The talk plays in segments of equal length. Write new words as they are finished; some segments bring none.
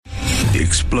The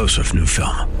explosive new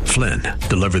film, Flynn,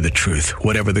 deliver the truth,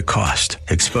 whatever the cost,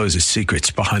 exposes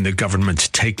secrets behind the government's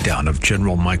takedown of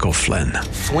General Michael Flynn.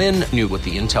 Flynn knew what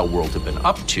the intel world had been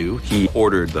up to. He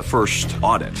ordered the first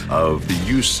audit of the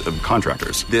use of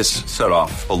contractors. This set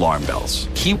off alarm bells.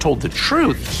 He told the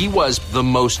truth. He was the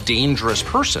most dangerous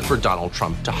person for Donald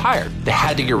Trump to hire. They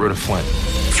had to get rid of Flynn.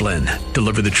 Flynn,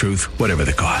 deliver the truth, whatever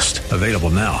the cost. Available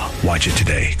now. Watch it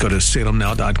today. Go to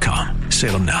salemnow.com.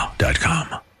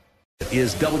 salemnow.com.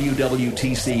 Is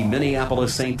WWTC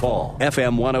Minneapolis-St. Paul,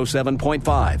 FM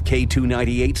 107.5,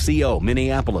 K298CO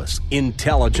Minneapolis,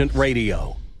 Intelligent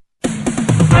Radio.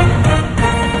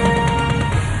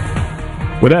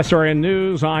 With SRN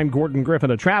News, I'm Gordon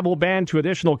Griffin. A travel ban to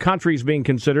additional countries being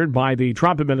considered by the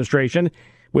Trump administration.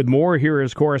 With more, here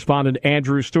is correspondent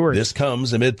Andrew Stewart. This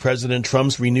comes amid President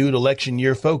Trump's renewed election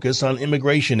year focus on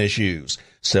immigration issues.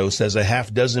 So says a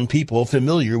half dozen people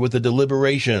familiar with the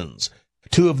deliberations.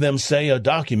 Two of them say a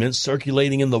document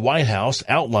circulating in the White House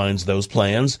outlines those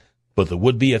plans, but the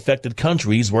would-be affected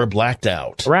countries were blacked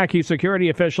out. Iraqi security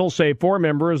officials say 4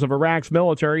 members of Iraq's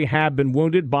military have been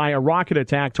wounded by a rocket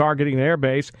attack targeting an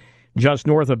airbase just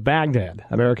north of Baghdad.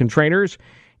 American trainers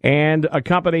and a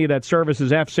company that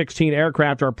services F-16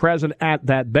 aircraft are present at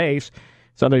that base.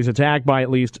 Sunday's attack by at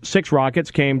least 6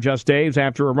 rockets came just days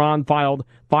after Iran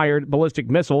fired ballistic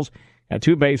missiles at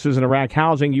 2 bases in Iraq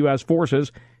housing U.S.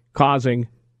 forces, causing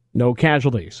no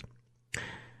casualties.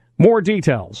 More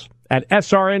details at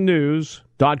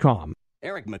srnnews.com.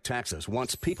 Eric Metaxas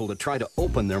wants people to try to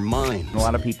open their minds. A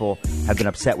lot of people have been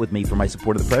upset with me for my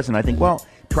support of the president. I think, well,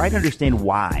 try to understand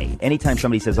why. Anytime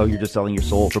somebody says, oh, you're just selling your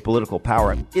soul for political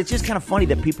power, it's just kind of funny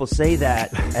that people say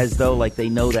that as though like they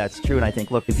know that's true. And I think,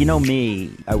 look, if you know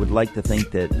me, I would like to think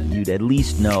that you'd at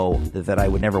least know that I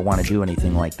would never want to do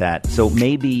anything like that. So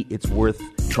maybe it's worth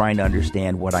trying to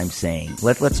understand what I'm saying.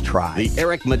 Let's try. The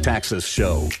Eric Metaxas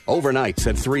Show, overnights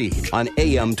at 3 on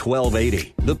AM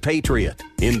 1280. The Patriot,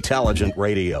 Intelligent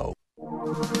Radio.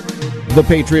 The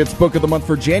Patriots book of the month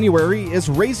for January is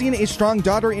Raising a Strong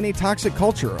Daughter in a Toxic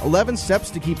Culture, 11 Steps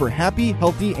to Keep Her Happy,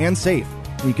 Healthy, and Safe.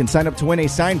 You can sign up to win a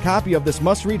signed copy of this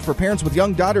must-read for parents with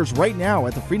young daughters right now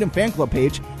at the Freedom Fan Club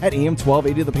page at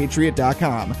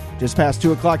am1280thepatriot.com. Just past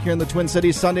 2 o'clock here in the Twin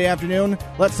Cities Sunday afternoon.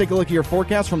 Let's take a look at your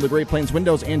forecast from the Great Plains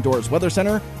Windows and Doors Weather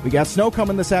Center. We got snow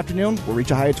coming this afternoon. We'll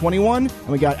reach a high of 21. And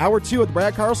we got Hour 2 of the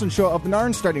Brad Carlson Show of the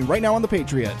Narn starting right now on the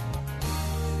Patriot.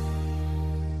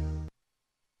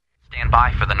 Stand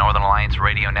by for the Northern Alliance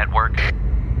Radio Network.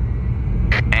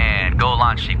 And go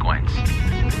launch sequence.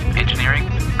 Engineering,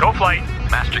 go flight.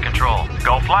 Master control,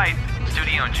 go flight.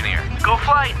 Studio engineer, go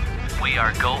flight. We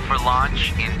are go for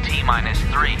launch in T-minus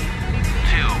 3, 2, 1.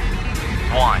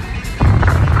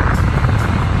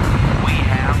 We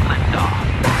have liftoff.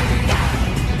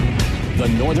 The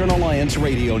Northern Alliance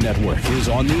Radio Network is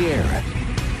on the air.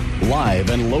 Live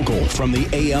and local from the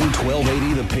AM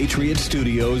 1280 The Patriot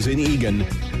Studios in Eagan.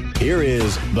 Here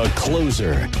is the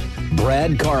closer,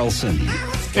 Brad Carlson.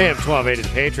 AM 1280 The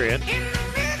Patriot.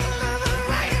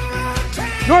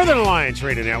 Northern Alliance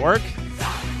Radio Network.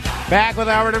 Back with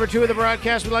hour number 2 of the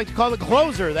broadcast we like to call the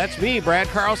closer. That's me, Brad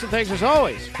Carlson. Thanks as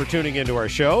always for tuning into our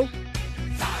show.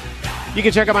 You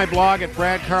can check out my blog at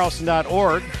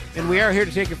bradcarlson.org. And we are here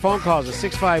to take your phone calls at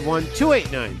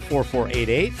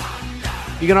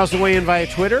 651-289-4488. You can also weigh in via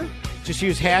Twitter. Just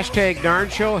use hashtag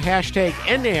Narn Show, hashtag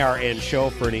NARN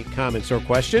Show for any comments or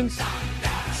questions.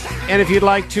 And if you'd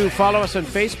like to follow us on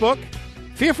Facebook,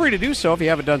 feel free to do so if you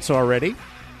haven't done so already.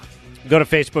 Go to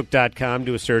Facebook.com,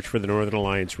 do a search for the Northern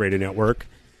Alliance Radio Network,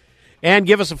 and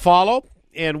give us a follow.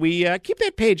 And we keep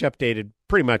that page updated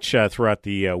pretty much throughout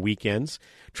the weekends.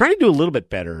 Trying to do a little bit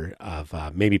better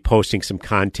of maybe posting some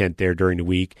content there during the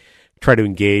week. Try to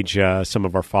engage some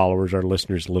of our followers, our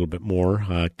listeners a little bit more,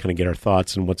 kind of get our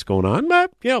thoughts on what's going on.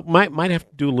 But, might have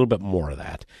to do a little bit more of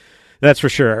that. That's for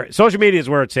sure. Social media is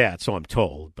where it's at, so I'm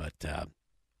told. But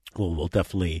we'll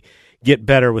definitely get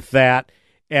better with that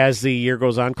as the year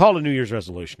goes on. Call it a New Year's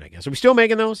resolution, I guess. Are we still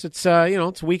making those? It's,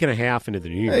 it's a week and a half into the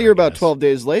new year. Hey, you're about 12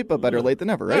 days late, but better late than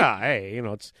never, right? Yeah, hey,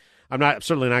 I'm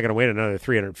certainly not going to wait another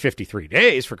 353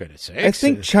 days, for goodness sakes. I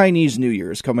think Chinese New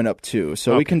Year is coming up, too,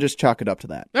 so we can just chalk it up to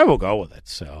that. Yeah, we'll go with it.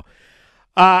 So,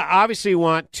 obviously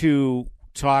want to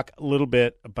talk a little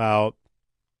bit about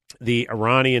the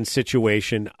Iranian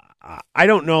situation. I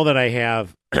don't know that I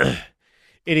have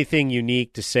anything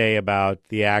unique to say about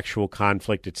the actual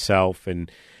conflict itself. And,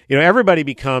 everybody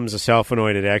becomes a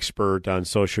self-anointed expert on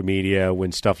social media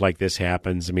when stuff like this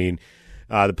happens. I mean,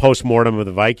 the post-mortem of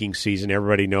the Vikings season,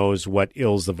 everybody knows what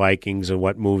ills the Vikings and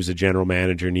what moves the general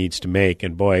manager needs to make.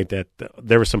 And boy,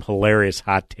 there were some hilarious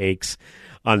hot takes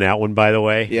on that one, by the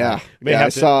way. Yeah. I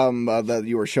saw that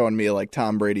you were showing me like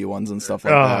Tom Brady ones and stuff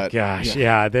like that. Oh, gosh.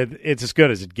 Yeah. It's as good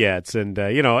as it gets. And,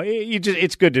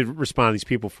 it's good to respond to these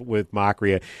people with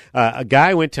mockery. A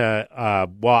guy went to,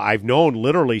 I've known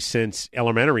literally since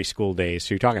elementary school days.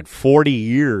 So you're talking 40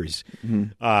 years.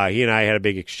 Mm-hmm. He and I had a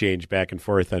big exchange back and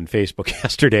forth on Facebook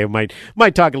yesterday. We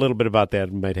might talk a little bit about that.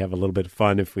 We might have a little bit of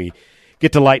fun if we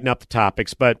get to lighten up the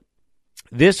topics. But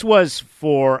this was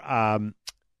for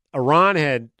Iran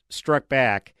had struck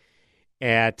back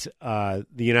at the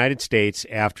United States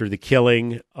after the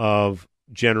killing of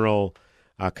General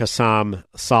Qasem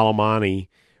Soleimani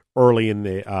early in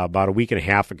the about a week and a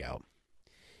half ago.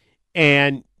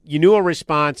 And you knew a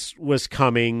response was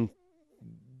coming.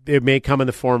 It may come in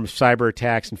the form of cyber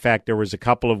attacks. In fact, there was a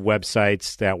couple of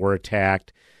websites that were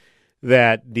attacked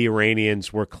that the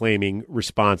Iranians were claiming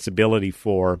responsibility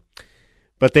for.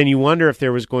 But then you wonder if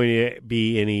there was going to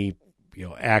be any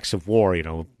acts of war,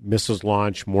 missiles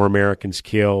launched, more Americans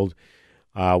killed,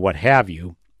 what have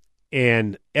you.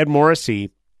 And Ed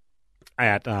Morrissey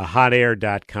at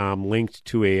hotair.com linked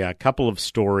to a couple of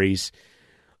stories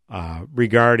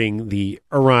regarding the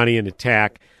Iranian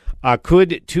attack.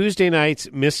 Could Tuesday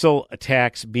night's missile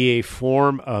attacks be a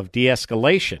form of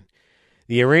de-escalation?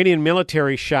 The Iranian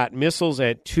military shot missiles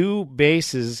at two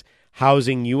bases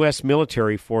housing U.S.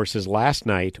 military forces last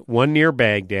night, one near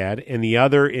Baghdad and the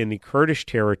other in the Kurdish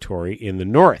territory in the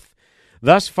north.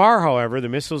 Thus far, however, the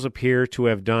missiles appear to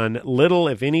have done little,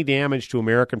 if any, damage to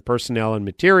American personnel and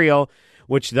material,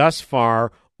 which thus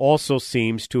far also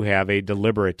seems to have a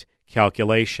deliberate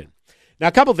calculation. Now,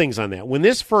 a couple things on that. When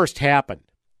this first happened,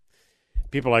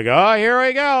 people are like, oh, here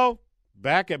we go.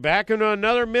 Back into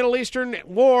another Middle Eastern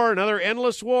war, another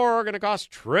endless war, going to cost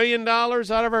 $1 trillion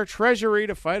out of our treasury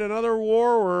to fight another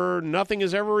war where nothing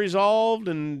is ever resolved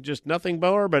and just nothing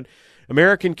more but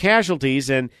American casualties.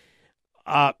 And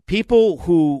people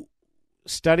who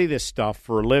study this stuff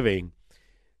for a living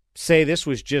say this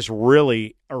was just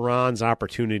really Iran's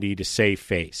opportunity to save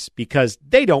face because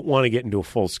they don't want to get into a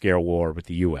full-scale war with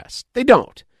the U.S. They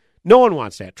don't. No one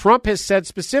wants that. Trump has said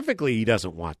specifically he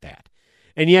doesn't want that.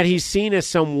 And yet he's seen as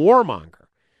some warmonger,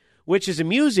 which is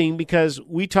amusing because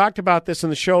we talked about this on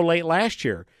the show late last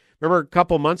year. Remember a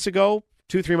couple months ago,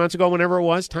 2-3 months ago, whenever it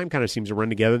was, time kind of seems to run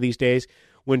together these days,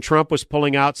 when Trump was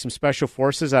pulling out some special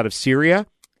forces out of Syria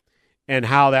and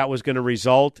how that was going to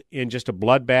result in just a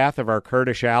bloodbath of our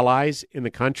Kurdish allies in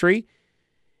the country.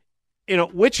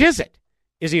 Which is it?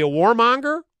 Is he a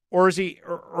warmonger or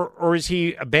is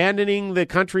he abandoning the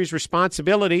country's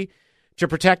responsibility to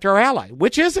protect our ally?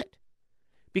 Which is it?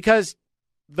 Because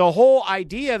the whole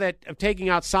idea of taking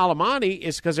out Soleimani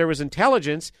is because there was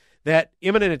intelligence that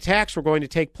imminent attacks were going to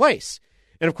take place.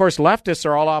 And, of course, leftists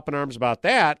are all up in arms about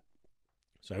that.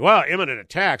 Say, well, imminent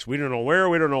attacks, we don't know where,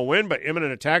 we don't know when, but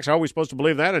imminent attacks, how are we supposed to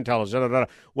believe that intelligence? Da, da,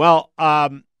 da. Well,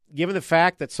 given the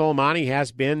fact that Soleimani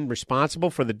has been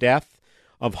responsible for the death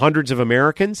of hundreds of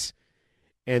Americans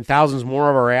and thousands more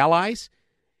of our allies,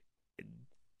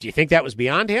 do you think that was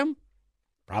beyond him?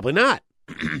 Probably not.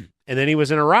 And then he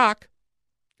was in Iraq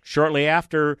shortly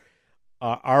after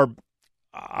our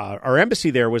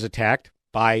embassy there was attacked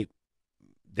by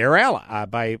their ally,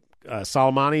 by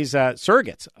Soleimani's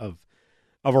surrogates of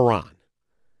Iran.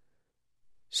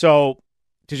 So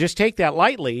to just take that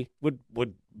lightly would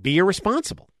be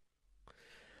irresponsible.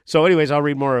 So anyways, I'll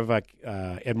read more of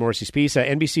Ed Morrissey's piece.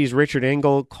 NBC's Richard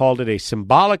Engel called it a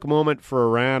symbolic moment for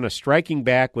Iran, a striking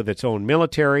back with its own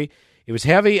military. It was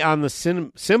heavy on the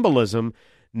symbolism,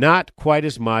 not quite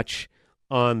as much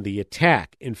on the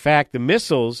attack. In fact, the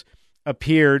missiles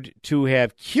appeared to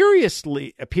have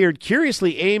curiously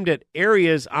aimed at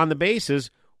areas on the bases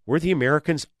where the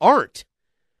Americans aren't.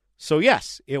 So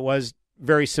yes, it was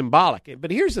very symbolic.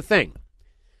 But here's the thing.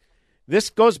 This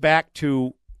goes back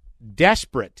to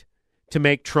desperate to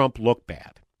make Trump look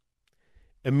bad.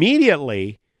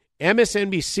 Immediately,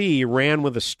 MSNBC ran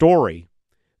with a story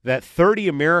that 30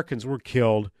 Americans were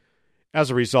killed as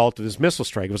a result of this missile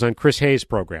strike. It was on Chris Hayes'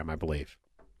 program, I believe.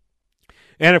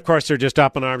 And, of course, they're just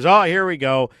up in arms. Oh, here we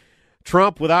go.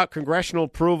 Trump, without congressional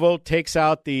approval, takes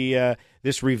out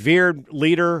this revered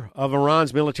leader of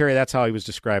Iran's military. That's how he was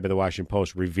described by the Washington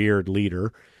Post, revered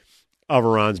leader of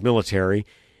Iran's military.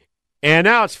 And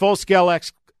now it's full-scale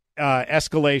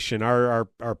escalation.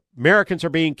 Our Americans are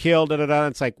being killed. Da, da, da.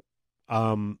 It's like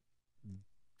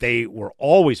they were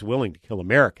always willing to kill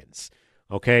Americans,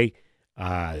 okay?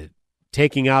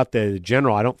 Taking out the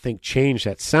general, I don't think, changed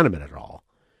that sentiment at all.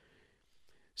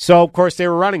 So, of course, they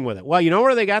were running with it. Well, you know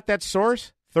where they got that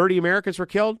source? 30 Americans were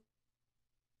killed?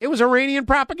 It was Iranian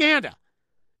propaganda.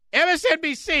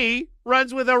 MSNBC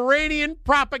runs with Iranian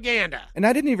propaganda. And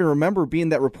I didn't even remember being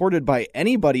that reported by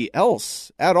anybody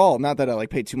else at all. Not that I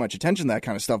pay too much attention to that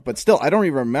kind of stuff, but still, I don't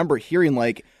even remember hearing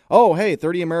oh, hey,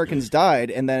 30 Americans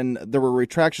died, and then there were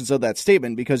retractions of that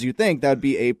statement, because you think that would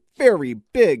be a very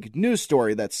big news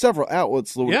story that several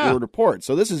outlets would report.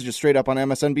 So this is just straight up on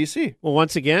MSNBC. Well,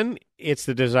 once again, it's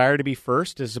the desire to be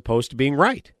first as opposed to being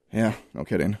right. Yeah, no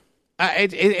kidding.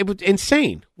 It was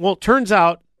insane. Well, it turns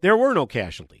out there were no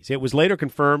casualties. It was later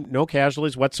confirmed, no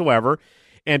casualties whatsoever.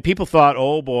 And people thought,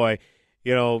 oh, boy,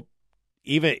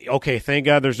 thank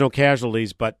God there's no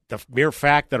casualties. But the mere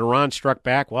fact that Iran struck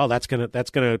back, well, that's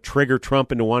gonna trigger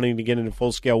Trump into wanting to get into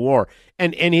full-scale war.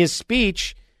 And his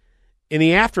speech in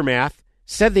the aftermath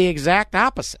said the exact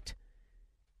opposite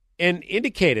and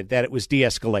indicated that it was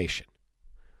de-escalation.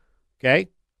 Okay?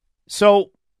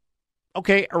 So,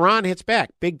 Iran hits back.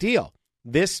 Big deal.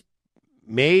 This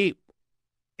may,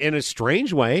 in a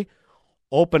strange way,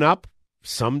 open up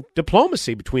some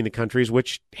diplomacy between the countries,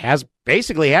 which hasn't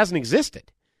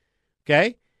existed.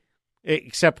 Okay?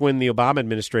 Except when the Obama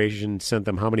administration sent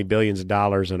them how many billions of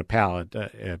dollars on a pallet,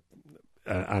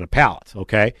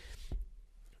 okay?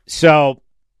 So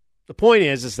the point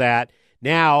is that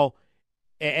now,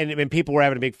 and people were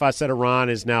having a big fuss that Iran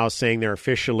is now saying they're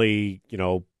officially,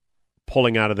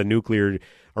 pulling out of the nuclear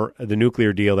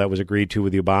deal that was agreed to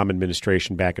with the Obama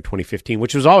administration back in 2015,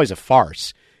 which was always a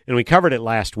farce. And we covered it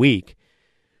last week,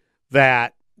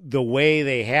 that the way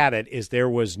they had it is there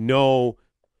was no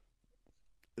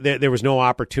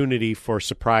opportunity for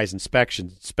surprise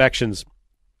inspections. Inspections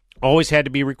always had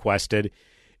to be requested,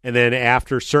 and then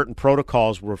after certain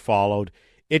protocols were followed,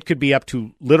 it could be up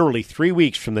to literally 3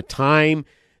 weeks from the time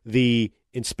the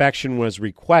inspection was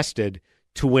requested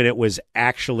to when it was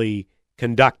actually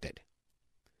conducted.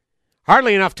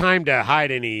 Hardly enough time to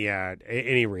hide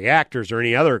any reactors or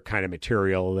any other kind of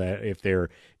material that if they're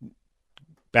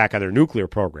back on their nuclear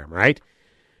program, right?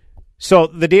 So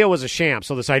the deal was a sham.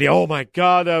 So this idea, oh my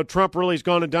God, Trump really has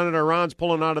gone and done it. Iran's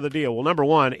pulling out of the deal. Well, number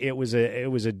one, it was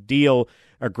a deal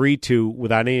agreed to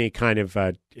without any kind of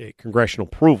congressional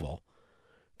approval.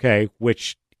 Okay,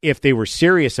 which if they were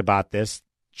serious about this,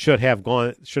 should have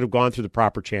gone through the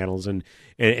proper channels and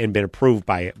been approved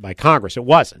by Congress. It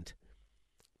wasn't.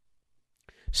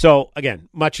 So again,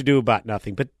 much ado about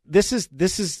nothing. But this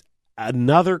is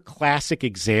another classic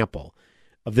example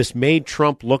of this made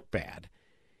Trump look bad.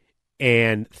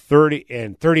 And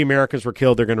 30 Americans were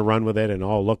killed. They're going to run with it. And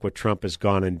look what Trump has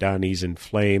gone and done. He's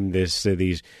inflamed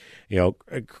these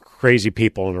crazy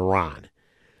people in Iran.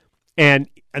 And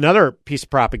another piece of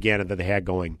propaganda that they had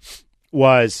going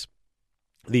was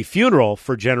the funeral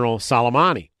for General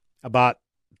Soleimani.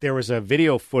 There was a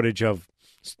video footage of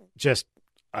just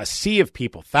a sea of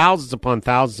people, thousands upon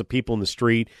thousands of people in the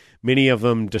street, many of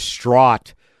them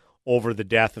distraught over the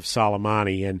death of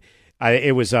Soleimani. And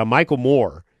it was Michael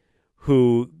Moore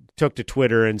who took to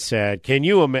Twitter and said,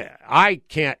 I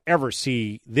can't ever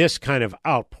see this kind of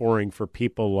outpouring for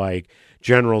people like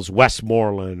Generals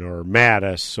Westmoreland or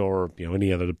Mattis or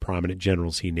any other prominent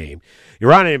generals he named.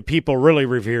 Iranian people really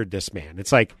revered this man.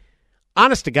 It's like,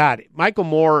 honest to God, Michael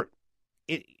Moore,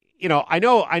 I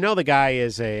know the guy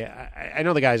is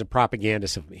a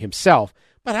propagandist himself,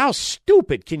 but how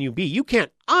stupid can you be? You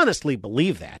can't honestly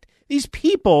believe that. These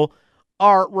people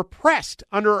are repressed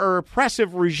under a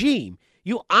repressive regime.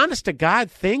 You honest to God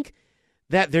think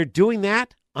that they're doing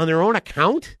that on their own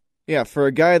account? Yeah, for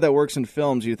a guy that works in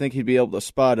films, you'd think he'd be able to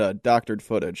spot doctored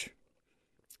footage.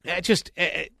 Just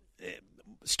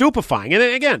stupefying. And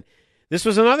then again, this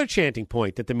was another chanting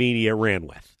point that the media ran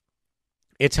with.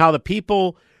 It's how the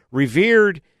people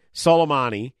revered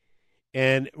Soleimani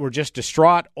and were just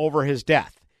distraught over his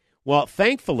death. Well,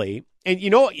 thankfully, and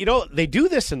they do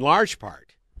this in large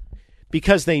part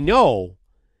because they know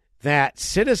that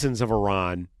citizens of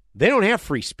Iran, they don't have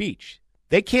free speech.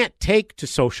 They can't take to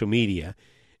social media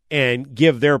and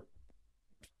give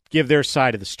their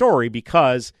side of the story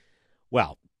because,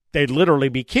 well, they'd literally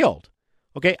be killed.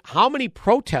 Okay, how many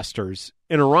protesters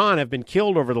in Iran have been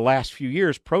killed over the last few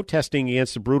years protesting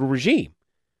against the brutal regime?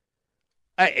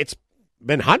 It's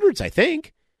been hundreds, I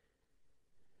think.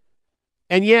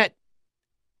 And yet,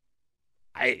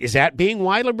 is that being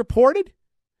widely reported?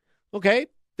 Okay,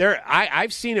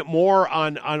 I've seen it more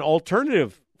on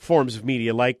alternative forms of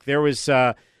media. Like there was,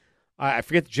 I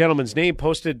forget the gentleman's name,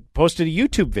 posted a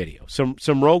YouTube video,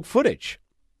 some rogue footage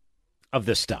of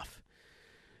this stuff.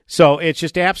 So it's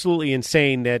just absolutely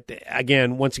insane that,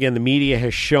 once again, the media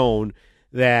has shown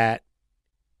that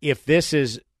if this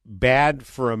is bad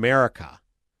for America,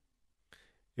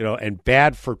 and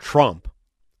bad for Trump,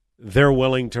 they're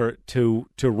willing to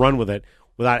run with it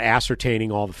without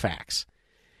ascertaining all the facts.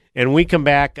 And we come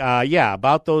back,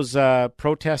 about those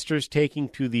protesters taking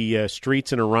to the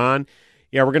streets in Iran.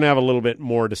 Yeah, we're going to have a little bit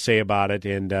more to say about it,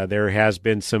 and there has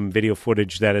been some video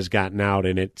footage that has gotten out,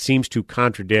 and it seems to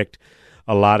contradict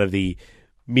a lot of the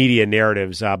media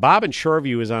narratives. Bob in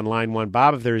Shoreview is on line one.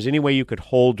 Bob, if there's any way you could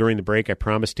hold during the break, I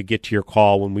promise to get to your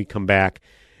call when we come back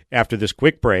after this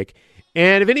quick break.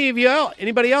 And if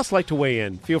anybody else like to weigh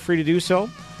in, feel free to do so.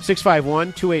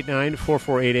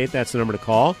 651-289-4488, that's the number to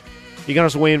call. You can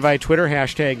also weigh in via Twitter,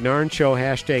 hashtag Narn Show,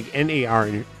 hashtag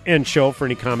NARN Show for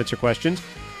any comments or questions.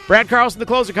 Brad Carlson, the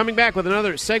closer, coming back with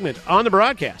another segment on the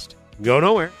broadcast. Go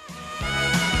nowhere.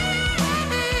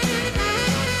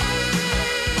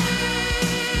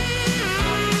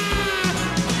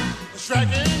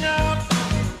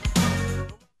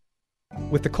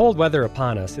 With the cold weather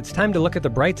upon us, it's time to look at the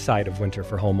bright side of winter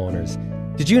for homeowners.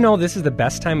 Did you know this is the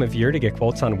best time of year to get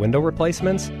quotes on window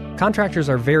replacements? Contractors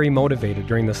are very motivated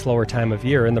during the slower time of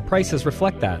year, and the prices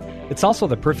reflect that. It's also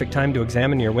the perfect time to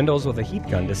examine your windows with a heat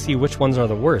gun to see which ones are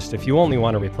the worst if you only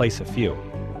want to replace a few.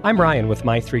 I'm Ryan with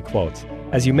My 3 Quotes.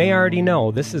 As you may already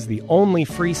know, this is the only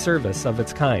free service of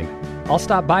its kind. I'll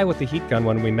stop by with the heat gun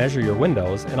when we measure your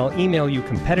windows, and I'll email you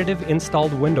competitive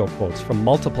installed window quotes from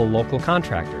multiple local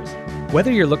contractors.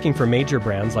 Whether you're looking for major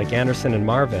brands like Anderson and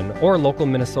Marvin or local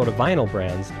Minnesota vinyl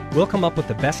brands, we'll come up with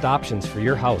the best options for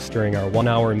your house during our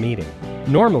 1-hour meeting.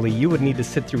 Normally, you would need to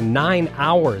sit through 9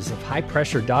 hours of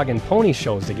high-pressure dog and pony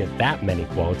shows to get that many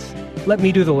quotes. Let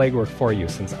me do the legwork for you,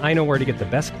 since I know where to get the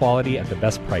best quality at the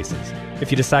best prices.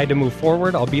 If you decide to move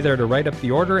forward, I'll be there to write up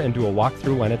the order and do a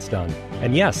walkthrough when it's done.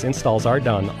 And yes, installs are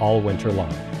done all winter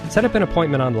long. Set up an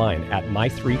appointment online at My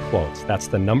 3 Quotes. That's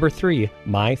the number 3,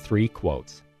 My 3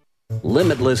 Quotes.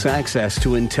 Limitless access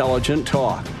to intelligent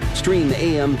talk. Stream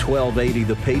AM 1280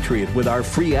 The Patriot with our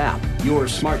free app, your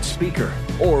smart speaker,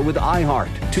 or with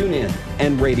iHeart, TuneIn,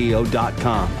 and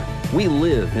radio.com. We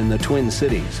live in the Twin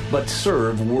Cities, but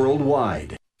serve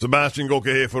worldwide. Sebastian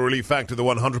Gorka here for Relief Factor, the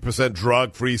 100%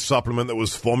 drug-free supplement that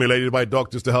was formulated by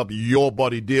doctors to help your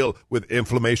body deal with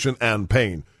inflammation and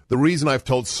pain. The reason I've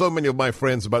told so many of my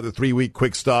friends about the 3-week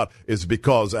quick start is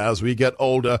because as we get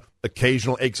older,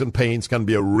 occasional aches and pains can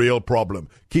be a real problem,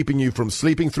 keeping you from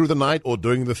sleeping through the night or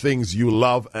doing the things you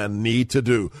love and need to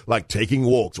do, like taking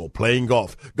walks or playing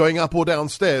golf, going up or down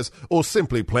stairs, or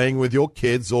simply playing with your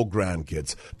kids or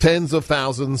grandkids. Tens of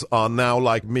thousands are now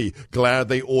like me, glad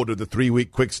they ordered the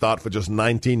 3-week quick start for just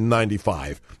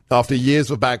 $19.95. After years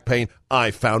of back pain,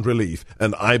 I found relief,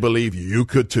 and I believe you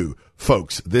could too.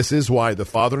 Folks, this is why the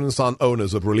father and son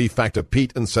owners of Relief Factor,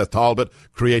 Pete and Seth Talbot,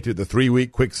 created the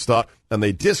 3-week quick start, and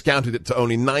they discounted it to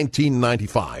only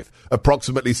 $19.95.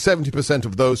 Approximately 70%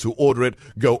 of those who order it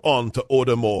go on to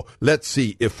order more. Let's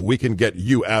see if we can get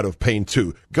you out of pain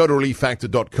too. Go to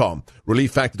ReliefFactor.com,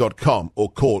 ReliefFactor.com,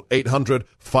 or call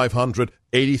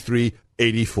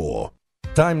 800-500-8384.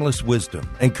 Timeless wisdom,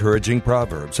 encouraging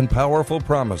proverbs, and powerful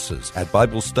promises. At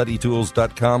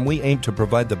BibleStudyTools.com, we aim to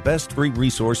provide the best free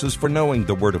resources for knowing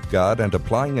the Word of God and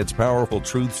applying its powerful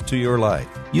truths to your life.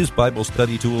 Use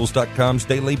BibleStudyTools.com's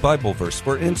daily Bible verse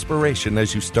for inspiration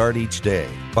as you start each day.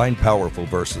 Find powerful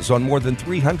verses on more than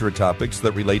 300 topics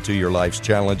that relate to your life's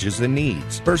challenges and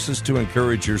needs. Verses to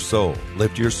encourage your soul,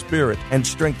 lift your spirit, and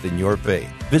strengthen your faith.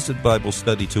 Visit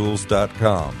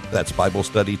BibleStudyTools.com. That's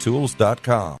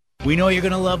BibleStudyTools.com. We know you're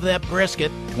going to love that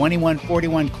brisket.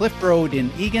 2141 Cliff Road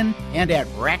in Eagan and at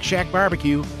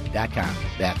RackShackBarbecue.com.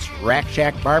 That's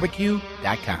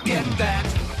RackShackBarbecue.com. Get that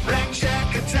Rack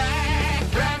Shack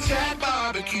attack, Rack Shack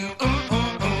Barbecue.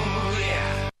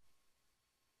 Yeah.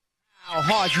 How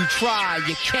hard you try,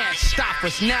 you can't stop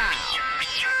us now.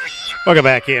 Welcome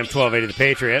back, AM 1280 The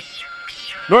Patriot.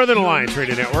 Northern Alliance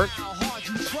Radio Network.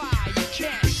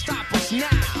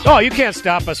 Oh, you can't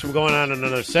stop us from going on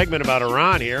another segment about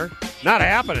Iran here. Not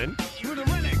happening.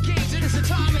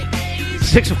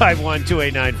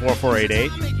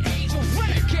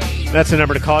 651-289-4488. That's the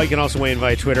number to call. You can also weigh in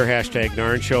via Twitter, hashtag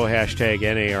Narn Show, hashtag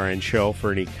NARN Show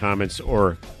for any comments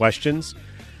or questions.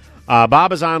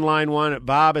 Bob is on line one.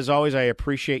 Bob, as always, I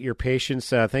appreciate your patience.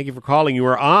 Thank you for calling. You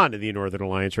are on the Northern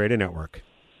Alliance Radio Network.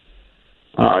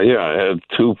 Yeah, I had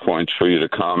 2 points for you to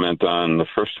comment on. The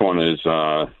first one is,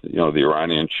 the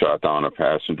Iranians shot down a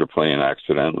passenger plane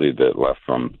accidentally that left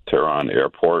from Tehran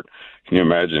airport. Can you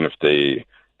imagine if they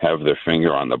have their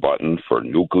finger on the button for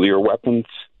nuclear weapons?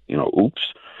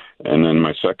 Oops. And then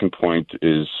my second point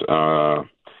is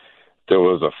there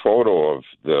was a photo of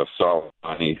the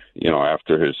Salani,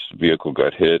 after his vehicle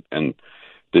got hit, and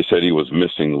they said he was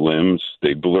missing limbs.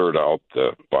 They blurred out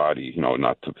the body,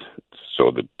 not to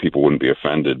so that people wouldn't be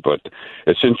offended. But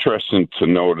it's interesting to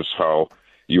notice how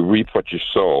you reap what you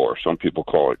sow, or some people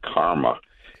call it karma.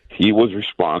 he was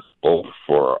responsible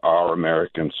for our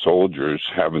American soldiers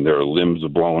having their limbs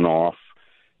blown off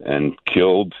and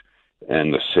killed,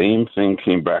 and the same thing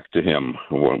came back to him.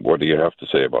 What do you have to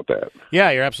say about that?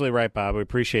 Yeah, you're absolutely right, Bob. We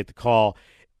appreciate the call.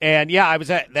 And yeah, I was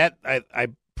at that. I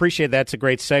appreciate that's a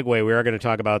great segue. We are going to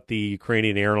talk about the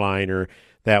Ukrainian airliner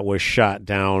that was shot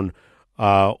down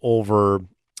over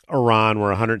Iran, where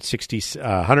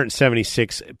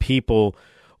 176 people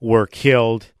were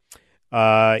killed.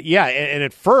 And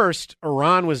at first,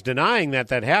 Iran was denying that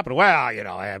happened. Well,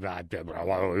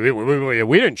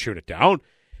 we didn't shoot it down.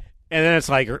 And then it's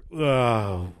like,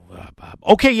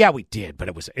 okay, yeah, we did, but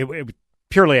it was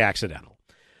purely accidental.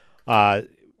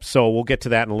 So we'll get to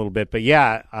that in a little bit. But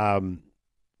yeah,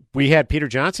 we had Peter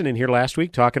Johnson in here last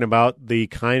week talking about the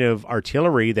kind of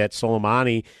artillery that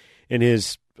Soleimani and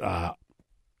his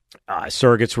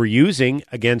surrogates were using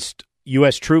against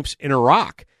U.S. troops in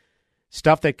Iraq.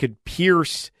 Stuff that could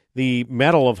pierce the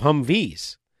metal of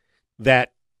Humvees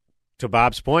that, to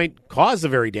Bob's point, caused the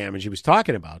very damage he was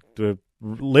talking about, the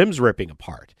limbs ripping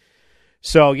apart.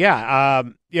 So, yeah,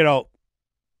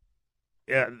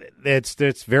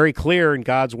 it's very clear in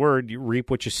God's word, you reap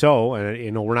what you sow.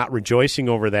 And, we're not rejoicing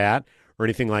over that or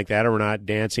anything like that, or we're not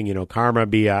dancing, karma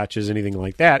biatches, anything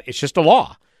like that. It's just a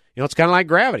law. It's kind of like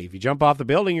gravity. If you jump off the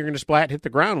building, you're going to splat and hit the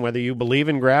ground, whether you believe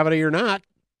in gravity or not.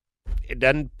 It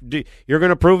doesn't. You're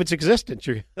going to prove its existence.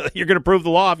 You're going to prove the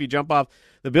law if you jump off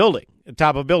the building, the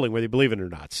top of a building, whether you believe in it or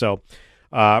not. So,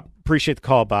 appreciate the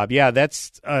call, Bob. Yeah,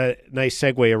 that's a nice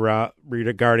segue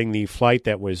regarding the flight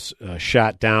that was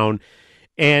shot down.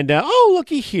 And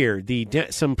looky here,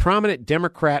 some prominent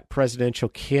Democrat presidential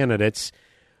candidates.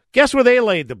 Guess where they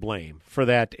laid the blame for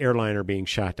that airliner being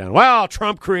shot down? Well,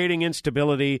 Trump creating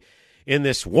instability in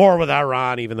this war with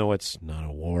Iran, even though it's not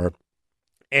a war.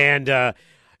 And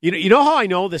you know how I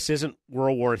know this isn't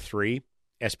World War III,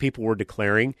 as people were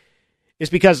declaring,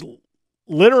 is because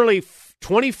literally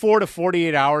 24 to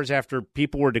 48 hours after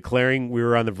people were declaring we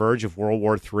were on the verge of World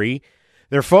War III,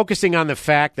 they're focusing on the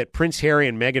fact that Prince Harry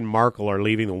and Meghan Markle are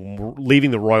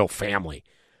leaving the royal family.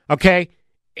 Okay?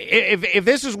 If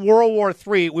this is World War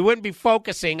III, we wouldn't be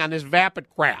focusing on this vapid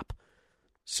crap.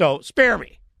 So spare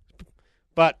me.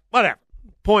 But whatever.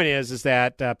 Point is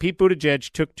that Pete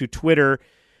Buttigieg took to Twitter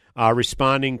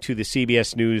responding to the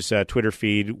CBS News Twitter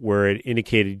feed, where it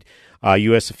indicated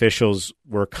U.S. officials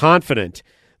were confident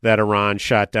that Iran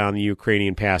shot down the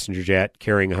Ukrainian passenger jet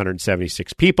carrying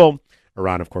 176 people.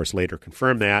 Iran, of course, later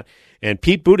confirmed that. And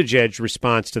Pete Buttigieg's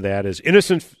response to that is,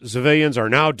 innocent civilians are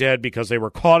now dead because they were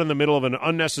caught in the middle of an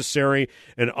unnecessary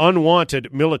and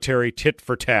unwanted military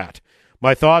tit-for-tat.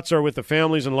 My thoughts are with the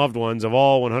families and loved ones of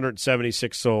all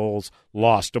 176 souls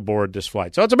lost aboard this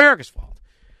flight. So it's America's fault.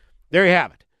 There you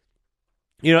have it.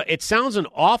 It sounds an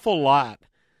awful lot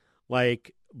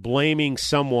like blaming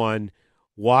someone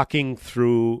walking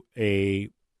through a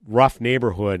rough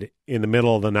neighborhood in the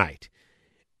middle of the night.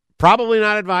 Probably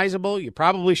not advisable. You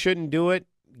probably shouldn't do it,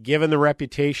 given the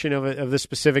reputation of the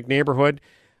specific neighborhood.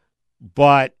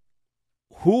 But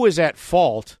who is at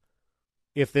fault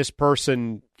if this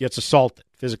person gets assaulted,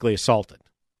 physically assaulted?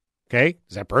 Okay?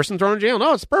 Is that person thrown in jail?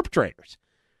 No, it's the perpetrators.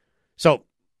 So,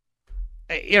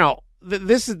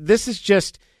 This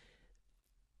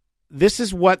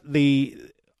is what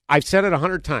I've said it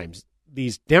 100 times.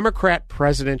 These Democrat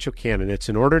presidential candidates,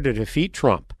 in order to defeat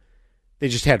Trump, they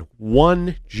just had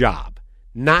one job: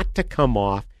 not to come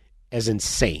off as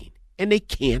insane, and they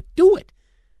can't do it.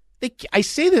 I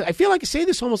say this. I feel like I say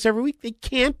this almost every week. They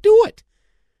can't do it.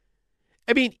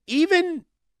 I mean, even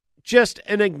just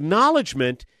an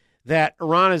acknowledgement that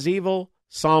Iran is evil,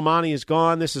 Soleimani is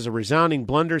gone, this is a resounding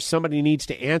blunder, somebody needs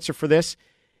to answer for this.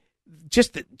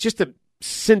 Just the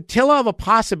scintilla of a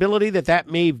possibility that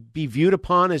may be viewed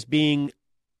upon as being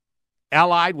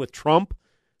allied with Trump,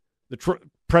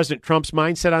 President Trump's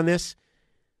mindset on this,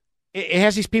 it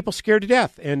has these people scared to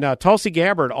death. And Tulsi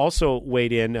Gabbard also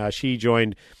weighed in. She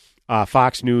joined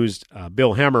Fox News'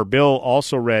 Bill Hemmer. Bill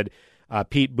also read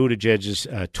Pete Buttigieg's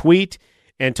tweet.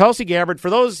 And Tulsi Gabbard, for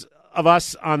those of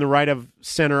us on the right of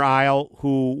center aisle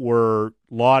who were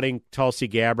lauding Tulsi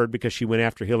Gabbard because she went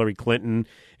after Hillary Clinton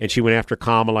and she went after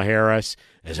Kamala Harris,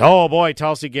 as, oh boy,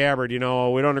 Tulsi Gabbard, we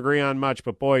don't agree on much,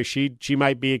 but boy, she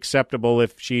might be acceptable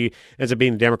if she ends up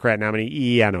being the Democrat nominee.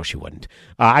 Yeah, no, she wouldn't.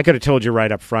 I could have told you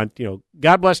right up front,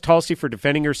 God bless Tulsi for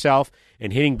defending herself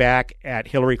and hitting back at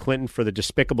Hillary Clinton for the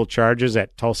despicable charges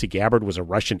that Tulsi Gabbard was a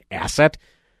Russian asset.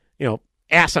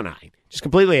 Asinine, just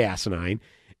completely asinine.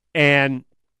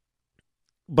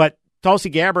 But Tulsi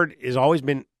Gabbard has always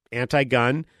been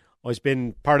anti-gun, always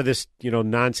been part of this,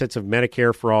 nonsense of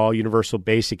Medicare for all, universal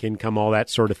basic income, all that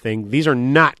sort of thing. These are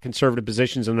not conservative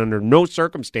positions, and under no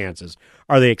circumstances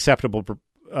are they acceptable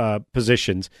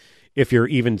positions if you're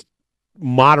even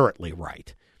moderately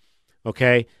right.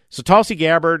 Okay? So Tulsi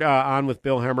Gabbard on with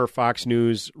Bill Hemmer, Fox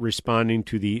News, responding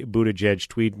to the Buttigieg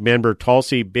tweet. Remember,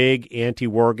 Tulsi, big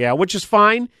anti-war gal, which is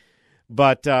fine,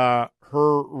 but her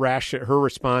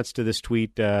response to this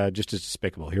tweet just as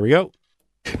despicable. Here we go.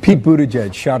 Pete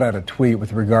Buttigieg shot out a tweet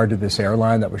with regard to this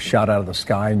airline that was shot out of the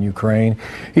sky in Ukraine.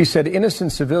 He said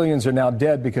innocent civilians are now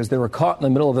dead because they were caught in the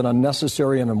middle of an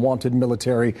unnecessary and unwanted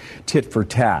military tit for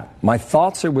tat. My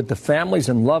thoughts are with the families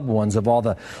and loved ones of all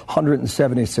the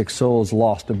 176 souls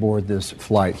lost aboard this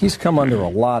flight. He's come under a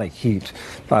lot of heat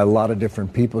by a lot of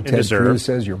different people. Ted Cruz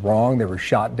says you're wrong. They were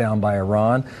shot down by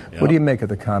Iran. Yep. What do you make of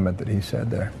the comment that he said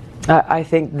there? I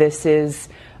think this is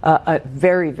a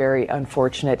very, very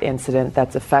unfortunate incident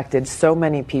that's affected so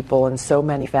many people and so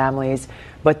many families.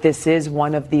 But this is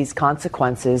one of these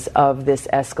consequences of this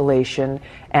escalation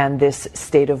and this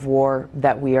state of war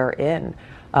that we are in.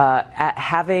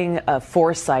 Having a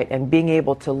foresight and being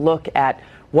able to look at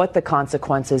what the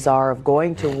consequences are of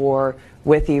going to war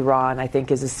with Iran, I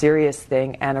think, is a serious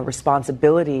thing and a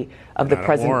responsibility of the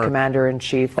President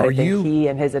Commander-in-Chief that I think he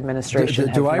and his administration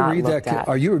have not looked at.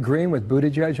 Are you agreeing with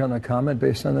Buttigieg on that comment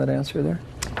based on that answer there?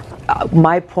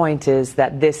 My point is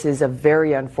that this is a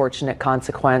very unfortunate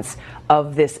consequence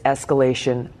of this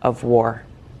escalation of war.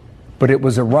 But it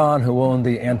was Iran who owned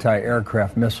the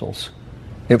anti-aircraft missiles.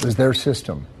 It was their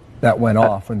system that went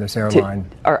off when this airline.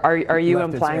 Are you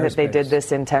implying that they did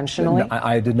this intentionally?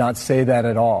 I did not say that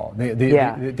at all.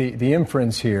 The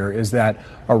inference here is that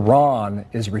Iran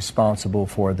is responsible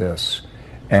for this,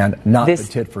 and not the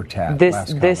tit for tat.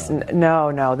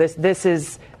 No. This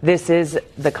is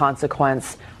the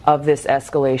consequence of this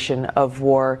escalation of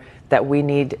war that we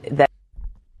need.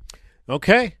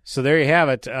 Okay, so there you have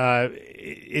it.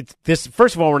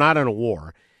 First of all, we're not in a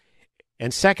war,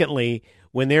 and secondly,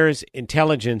 when there is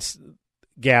intelligence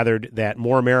gathered that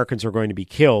more Americans are going to be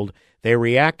killed, they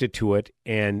reacted to it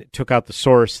and took out the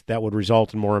source that would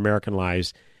result in more American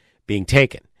lives being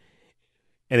taken.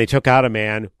 And they took out a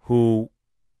man who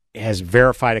has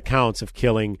verified accounts of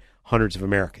killing hundreds of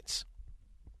Americans.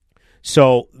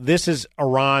 So this is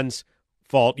Iran's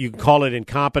fault. You can call it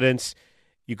incompetence.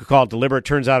 You could call it deliberate.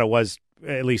 Turns out it was,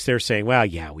 at least they're saying, well,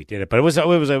 yeah, we did it. But it was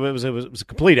a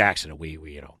complete accident.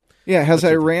 Yeah, has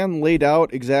Iran laid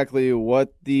out exactly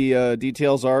what the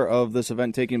details are of this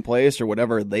event taking place, or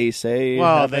whatever they say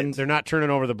happened? They're not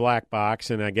turning over the black box,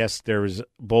 and I guess there was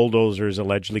bulldozers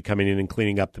allegedly coming in and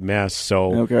cleaning up the mess.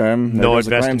 So no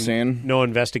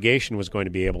investigation was going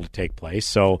to be able to take place.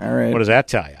 So What does that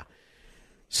tell you?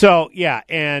 So, yeah,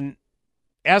 and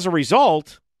as a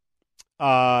result,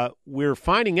 we're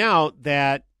finding out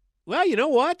that, well, you know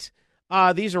what?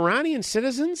 These Iranian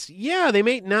citizens, they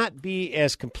may not be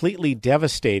as completely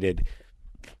devastated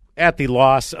at the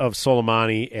loss of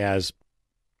Soleimani as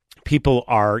people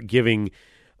are giving,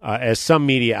 as some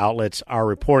media outlets are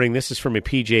reporting. This is from a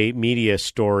PJ Media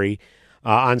story.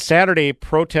 On Saturday,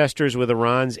 protesters with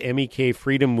Iran's MEK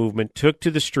freedom movement took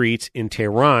to the streets in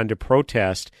Tehran to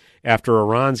protest after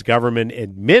Iran's government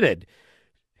admitted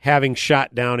having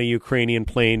shot down a Ukrainian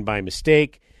plane by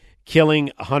mistake,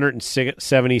 killing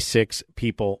 176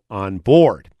 people on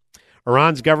board.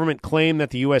 Iran's government claimed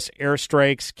that the U.S.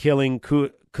 airstrikes killing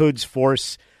Quds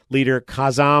Force leader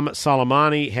Qasem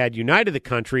Soleimani had united the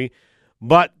country,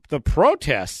 but the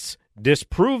protests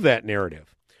disprove that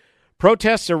narrative.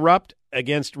 Protests erupt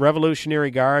against Revolutionary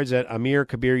Guards at Amir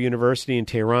Kabir University in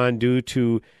Tehran due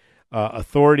to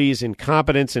authorities'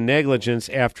 incompetence and negligence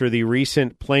after the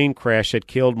recent plane crash that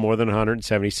killed more than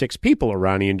 176 people,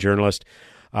 Iranian journalist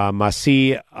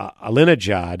Masih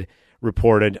Alinejad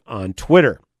reported on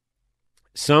Twitter.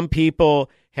 Some people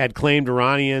had claimed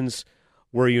Iranians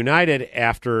were united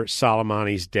after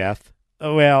Soleimani's death.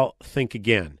 Well, think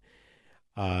again.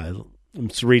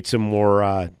 Let's read some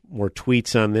more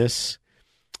tweets on this.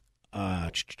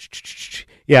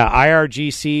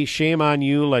 IRGC, shame on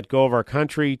you, let go of our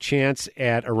country. Chants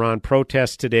at Iran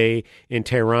protests today in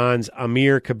Tehran's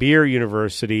Amir Kabir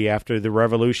University after the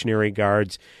Revolutionary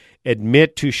Guards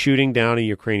admit to shooting down a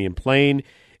Ukrainian plane.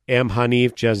 M.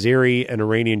 Hanif Jaziri, an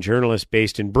Iranian journalist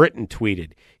based in Britain,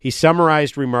 tweeted. He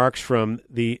summarized remarks from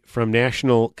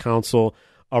National Council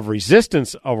of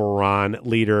Resistance of Iran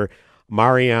leader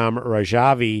Mariam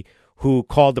Rajavi, who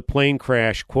called the plane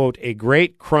crash, quote, a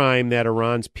great crime that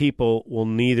Iran's people will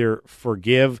neither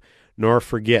forgive nor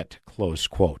forget, close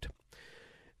quote.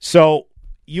 So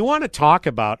you want to talk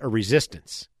about a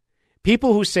resistance.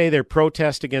 People who say they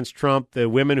protest against Trump, the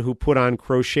women who put on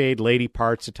crocheted lady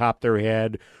parts atop their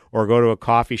head or go to a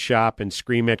coffee shop and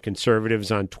scream at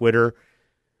conservatives on Twitter,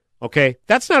 okay,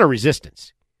 that's not a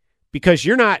resistance because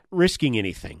you're not risking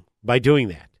anything by doing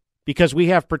that because we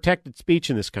have protected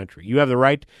speech in this country. You have the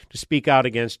right to speak out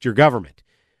against your government.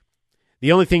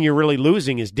 The only thing you're really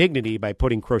losing is dignity by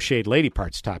putting crocheted lady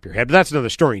parts atop your head, but that's another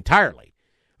story entirely.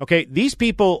 Okay, these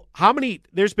people,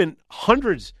 there's been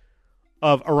hundreds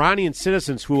of Iranian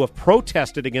citizens who have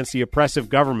protested against the oppressive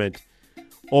government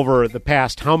over the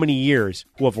past how many years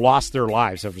who have lost their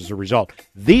lives as a result.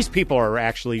 These people are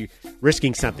actually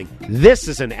risking something. This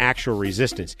is an actual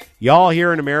resistance. Y'all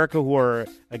here in America who are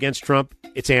against Trump,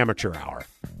 it's amateur hour.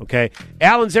 Okay?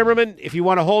 Alan Zimmerman, if you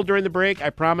want to hold during the break,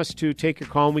 I promise to take your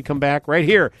call when we come back right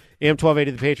here, AM 1280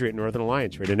 The Patriot, Northern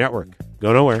Alliance Radio Network.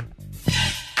 Go nowhere.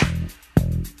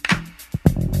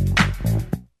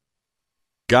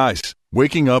 Guys,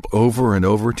 waking up over and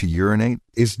over to urinate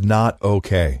is not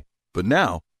okay. But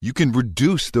now, you can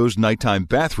reduce those nighttime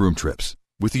bathroom trips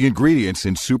with the ingredients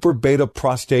in Super Beta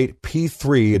Prostate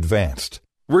P3 Advanced.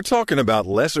 We're talking about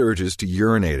less urges to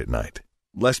urinate at night,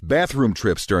 less bathroom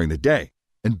trips during the day,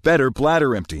 and better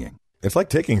bladder emptying. It's like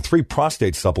taking 3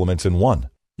 prostate supplements in one.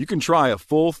 You can try a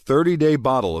full 30-day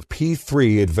bottle of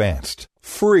P3 Advanced.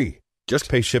 Free. Just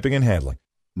pay shipping and handling.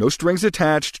 No strings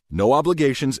attached, no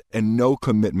obligations, and no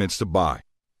commitments to buy.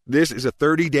 This is a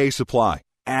 30-day supply,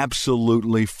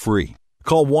 absolutely free.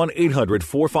 Call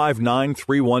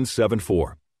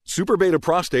 1-800-459-3174. Super Beta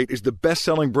Prostate is the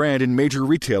best-selling brand in major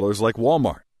retailers like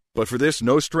Walmart. But for this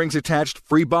no-strings-attached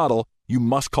free bottle, you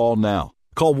must call now.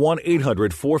 Call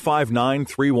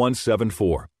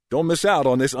 1-800-459-3174. Don't miss out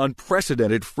on this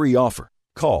unprecedented free offer.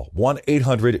 Call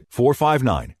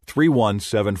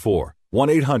 1-800-459-3174.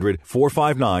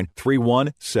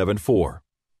 1-800-459-3174.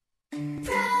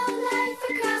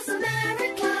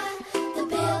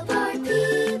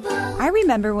 I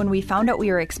remember when we found out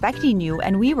we were expecting you,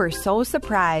 and we were so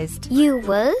surprised. You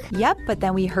were? Yep, but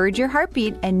then we heard your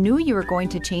heartbeat and knew you were going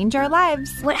to change our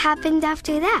lives. What happened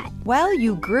after that? Well,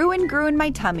 you grew and grew in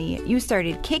my tummy. You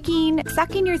started kicking,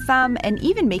 sucking your thumb, and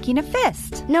even making a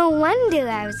fist. No wonder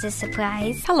I was a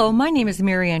surprise. Hello, my name is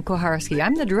Marianne Koharski.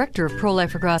 I'm the director of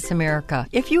Pro-Life Across America.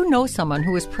 If you know someone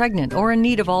who is pregnant or in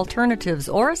need of alternatives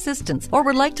or assistance or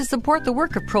would like to support the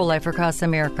work of Pro-Life Across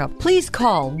America, please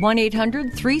call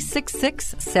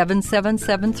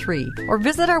 1-800-366-7773 or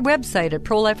visit our website at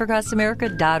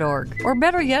prolifeacrossamerica.org. Or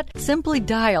better yet, simply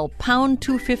dial pound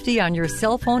 250 on your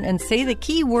cell phone and say the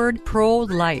keyword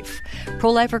pro-life.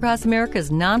 Pro-Life Across America is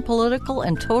non-political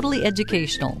and totally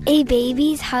educational. A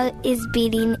baby's heart is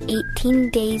beating 18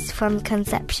 days from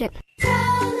conception.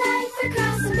 Pro-life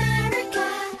across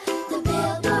America, the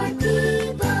Billboard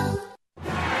people.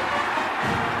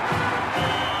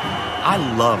 I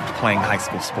loved playing high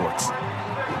school sports.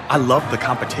 I loved the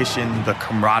competition, the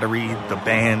camaraderie, the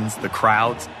bands, the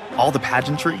crowds, all the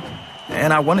pageantry,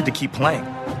 and I wanted to keep playing.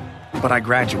 But I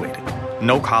graduated.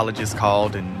 No colleges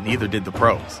called, and neither did the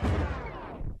pros.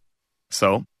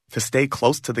 So, to stay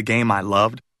close to the game I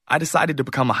loved, I decided to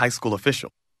become a high school official.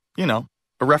 You know,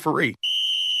 a referee.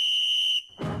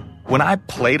 When I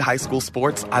played high school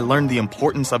sports, I learned the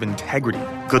importance of integrity,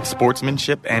 good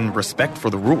sportsmanship, and respect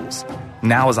for the rules.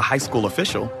 Now, as a high school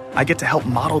official, I get to help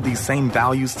model these same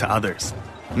values to others.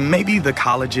 Maybe the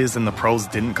colleges and the pros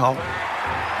didn't call,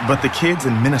 but the kids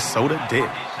in Minnesota did.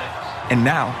 And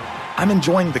now, I'm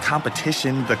enjoying the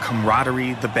competition, the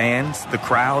camaraderie, the bands, the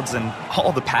crowds, and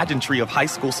all the pageantry of high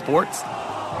school sports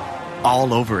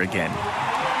all over again.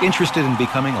 Interested in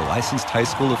becoming a licensed high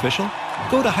school official?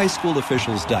 Go to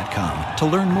highschoolofficials.com to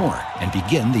learn more and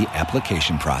begin the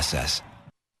application process.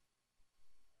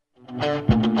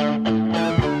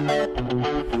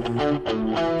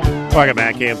 Welcome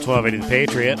back, AM 1280 The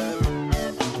Patriot.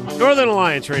 Northern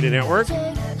Alliance Radio Network.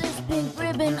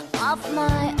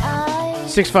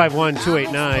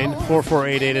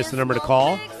 651-289-4488 is the number to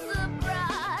call. You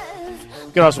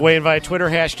can also weigh in via Twitter,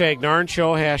 hashtag NARN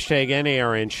Show, hashtag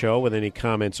NARN Show, with any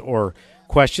comments or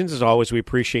questions. As always, we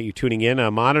appreciate you tuning in.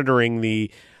 Monitoring the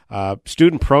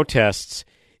student protests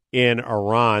in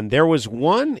Iran. There was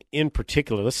one in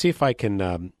particular. Let's see if I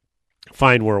can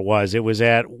find where it was. It was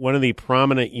at one of the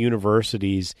prominent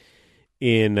universities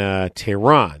in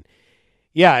Tehran.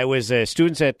 Yeah, it was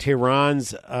students at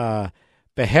Tehran's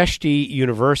Beheshti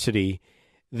University.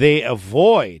 They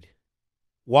avoid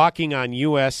walking on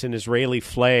U.S. and Israeli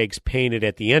flags painted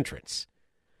at the entrance.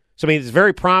 So, I mean, it's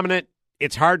very prominent.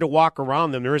 It's hard to walk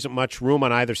around them. There isn't much room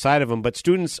on either side of them, but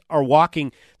students are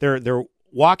walking. They're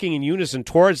walking in unison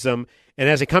towards them, and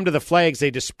as they come to the flags,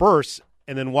 they disperse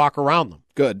and then walk around them.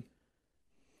 Good.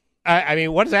 I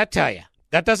mean, what does that tell you?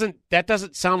 That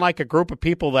doesn't sound like a group of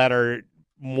people that are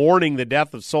mourning the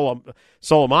death of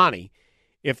Soleimani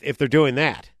if they're doing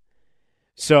that.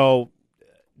 So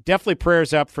definitely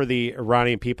prayers up for the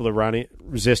Iranian people, Iranian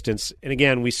resistance. And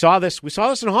again, we saw this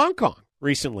in Hong Kong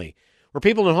recently, where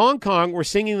people in Hong Kong were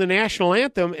singing the national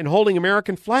anthem and holding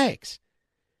American flags.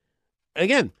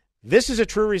 Again, this is a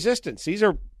true resistance. These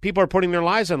are people are putting their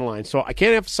lives on the line. So I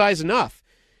can't emphasize enough.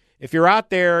 If you're out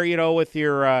there, with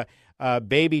your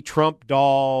baby Trump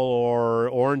doll or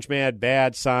Orange Mad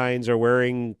Bad signs or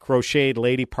wearing crocheted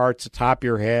lady parts atop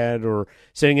your head or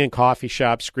sitting in coffee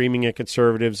shops screaming at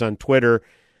conservatives on Twitter,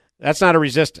 that's not a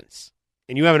resistance.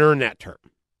 And you haven't earned that term.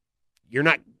 You're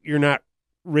not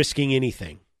risking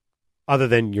anything other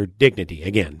than your dignity,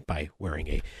 again, by wearing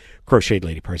a crocheted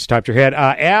lady parts atop your head.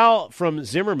 Al from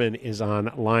Zimmerman is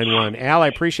on line one. Al, I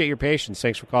appreciate your patience.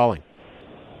 Thanks for calling.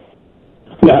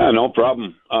 Yeah, no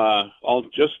problem. I'm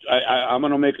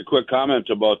going to make a quick comment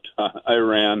about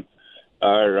Iran.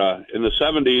 In the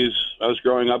 70s, I was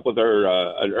growing up with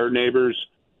our neighbors.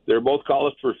 They're both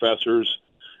college professors.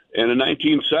 And in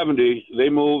 1970, they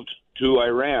moved to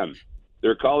Iran.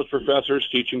 They're college professors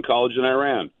teaching college in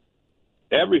Iran.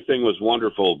 Everything was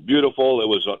wonderful, beautiful. It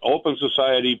was an open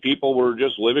society. People were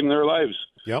just living their lives.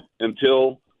 Yep.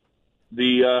 Until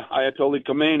the Ayatollah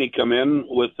Khomeini come in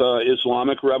with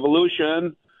Islamic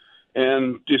Revolution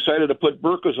and decided to put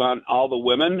burqas on all the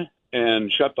women and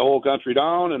shut the whole country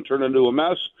down and turn it into a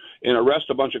mess and arrest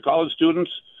a bunch of college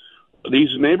students.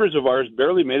 These neighbors of ours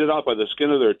barely made it out by the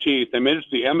skin of their teeth. They made it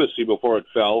to the embassy before it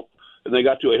fell, and they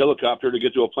got to a helicopter to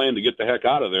get to a plane to get the heck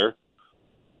out of there.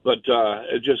 But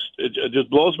it just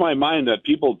blows my mind that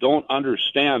people don't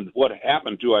understand what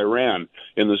happened to Iran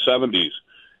in the 70s.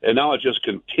 And now it's just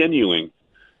continuing.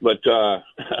 But the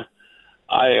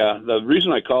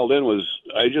reason I called in was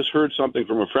I just heard something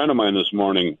from a friend of mine this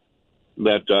morning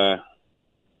that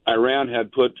Iran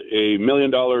had put $1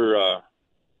 million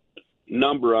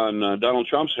number on Donald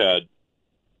Trump's head.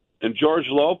 And George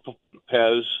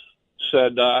Lopez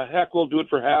said, heck, we'll do it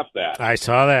for half that. I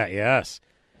saw that, yes.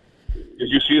 Did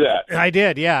you see that? I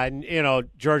did, yeah. And,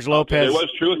 George Lopez. Okay, there was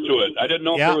truth to it. I didn't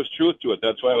know if there was truth to it.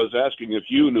 That's why I was asking if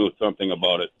you knew something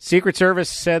about it. Secret Service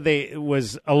said they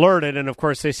was alerted, and, of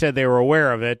course, they said they were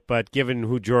aware of it. But given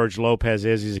who George Lopez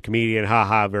is, he's a comedian,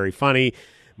 very funny.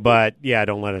 But, yeah,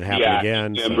 don't let it happen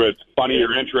again. Yeah, so. It's funny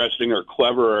or interesting or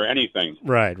clever or anything.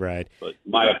 Right. But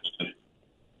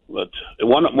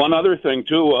one other thing,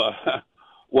 too,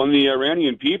 when the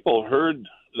Iranian people heard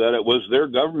that it was their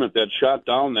government that shot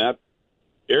down that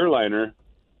airliner,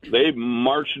 they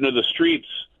marched into the streets.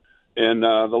 And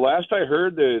the last I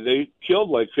heard, they killed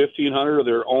like 1,500 of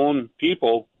their own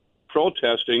people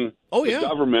protesting the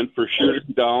government for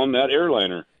shooting down that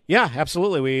airliner. Yeah,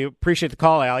 absolutely. We appreciate the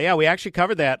call, Al. Yeah, we actually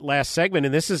covered that last segment,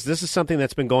 and this is something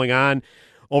that's been going on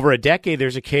over a decade.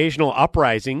 There's occasional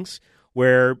uprisings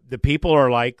where the people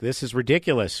are like, this is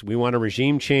ridiculous. We want a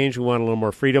regime change. We want a little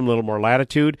more freedom, a little more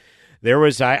latitude. There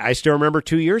was, I still remember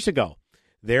 2 years ago,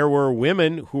 there were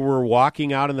women who were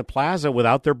walking out in the plaza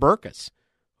without their burqas.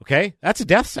 Okay? That's a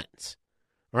death sentence.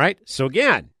 All right? So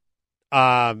again,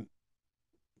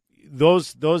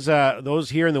 those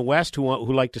here in the West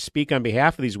who like to speak on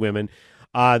behalf of these women,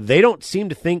 they don't seem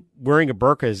to think wearing a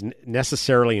burqa is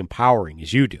necessarily empowering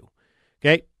as you do.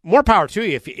 Okay? More power to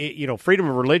you. If freedom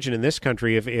of religion in this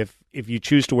country, if you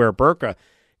choose to wear a burqa,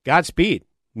 Godspeed.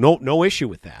 No issue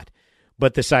with that.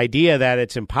 But this idea that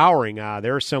it's empowering,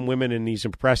 there are some women in these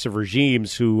oppressive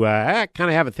regimes who kind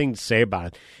of have a thing to say about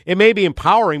it. It may be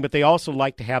empowering, but they also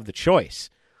like to have the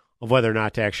choice of whether or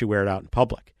not to actually wear it out in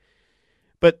public.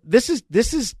 But this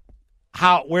is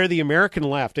where the American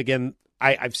left, again,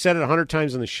 I've said it 100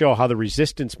 times on the show, how the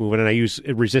resistance movement, and I use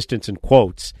resistance in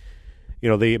quotes,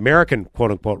 the American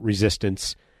quote-unquote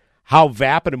resistance, how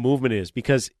vapid a movement is,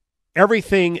 because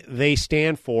everything they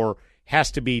stand for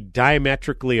has to be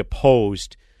diametrically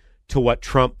opposed to what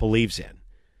Trump believes in.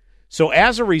 So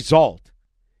as a result,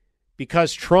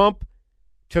 because Trump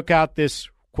took out this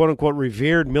quote-unquote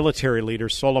revered military leader,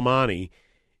 Soleimani,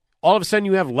 all of a sudden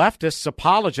you have leftists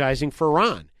apologizing for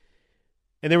Iran.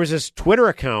 And there was this Twitter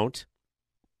account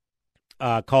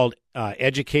called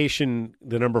Education,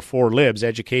 the number 4 Libs,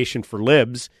 Education for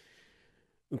Libs,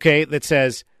 okay, that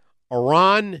says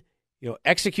Iran,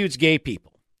 executes gay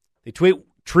people. They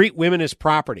treat women as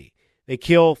property. They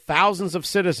kill thousands of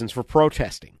citizens for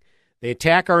protesting. They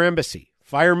attack our embassy,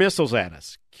 fire missiles at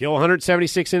us, kill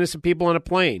 176 innocent people on a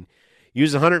plane,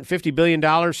 use $150 billion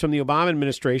from the Obama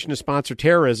administration to sponsor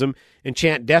terrorism and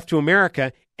chant death to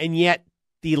America, and yet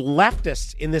the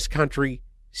leftists in this country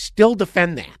still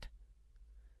defend that.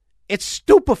 It's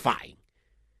stupefying.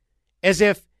 as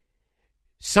if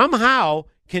somehow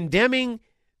condemning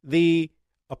the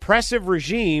oppressive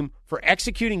regime for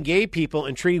executing gay people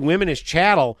and treating women as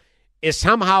chattel is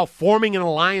somehow forming an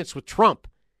alliance with Trump.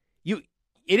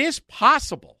 It is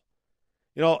possible.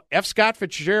 F. Scott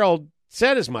Fitzgerald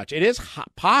said as much. It is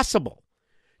possible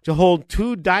to hold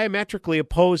two diametrically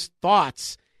opposed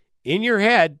thoughts in your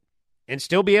head and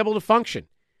still be able to function.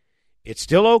 It's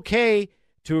still okay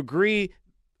to agree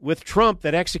with Trump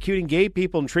that executing gay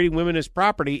people and treating women as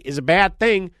property is a bad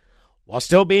thing while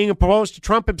still being opposed to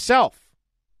Trump himself,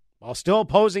 while still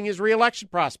opposing his reelection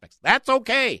prospects. That's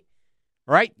okay.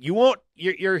 All right?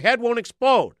 Your head won't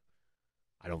explode.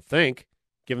 I don't think,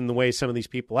 given the way some of these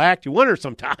people act. You wonder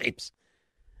sometimes.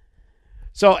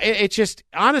 So it's just,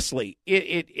 honestly,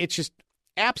 it's just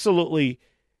absolutely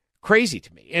crazy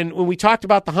to me. And when we talked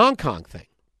about the Hong Kong thing,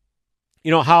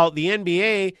 how the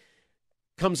NBA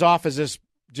comes off as this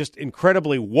just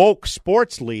incredibly woke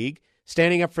sports league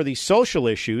standing up for these social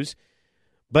issues,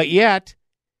 but yet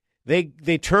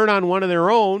they turn on one of their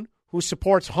own who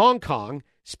supports Hong Kong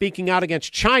speaking out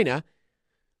against China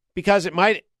because it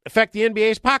might affect the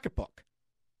NBA's pocketbook.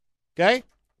 Okay?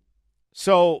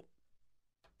 So,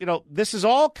 this is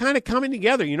all kind of coming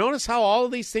together. You notice how all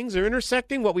of these things are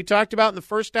intersecting? What we talked about in the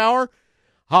first hour,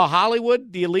 how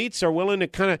Hollywood, the elites, are willing to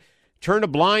kind of turn a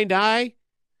blind eye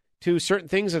to certain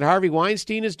things that Harvey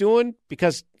Weinstein is doing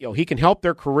because, he can help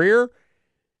their career,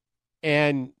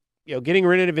 and, getting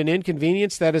rid of an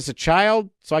inconvenience that as a child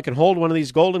so I can hold one of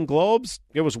these Golden Globes,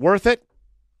 it was worth it.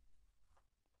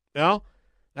 That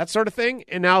sort of thing.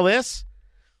 And now this,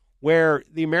 where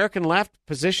the American left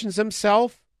positions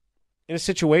themselves in a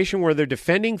situation where they're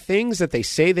defending things that they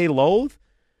say they loathe,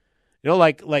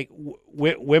 like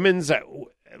women's,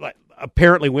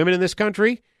 apparently women in this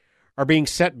country are being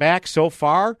set back so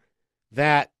far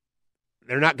that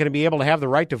they're not going to be able to have the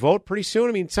right to vote pretty soon.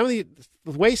 I mean, the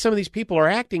way some of these people are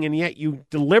acting, and yet you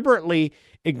deliberately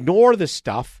ignore the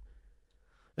stuff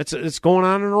that's going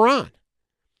on in Iran.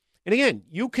 And again,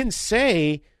 you can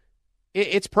say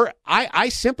I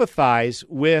sympathize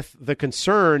with the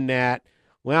concern that,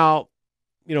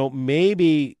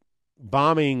 maybe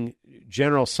bombing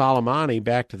General Soleimani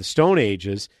back to the Stone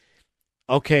Ages,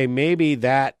 okay, maybe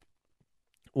that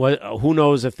was, who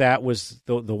knows if that was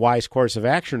the wise course of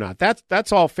action or not.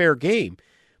 That's all fair game.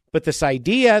 But this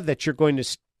idea that you're going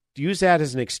to use that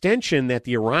as an extension, that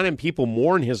the Iranian people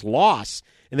mourn his loss,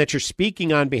 and that you're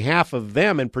speaking on behalf of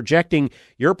them and projecting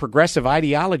your progressive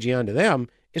ideology onto them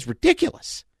is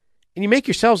ridiculous. And you make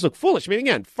yourselves look foolish. I mean,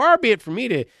 again, far be it from me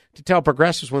to tell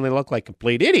progressives when they look like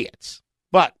complete idiots.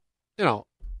 But,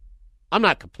 I'm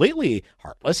not completely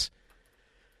heartless.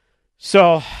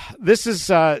 So this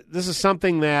is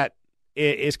something that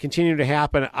is continuing to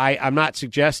happen. I'm not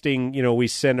suggesting, we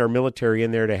send our military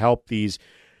in there to help these,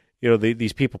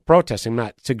 these people protesting. I'm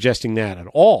not suggesting that at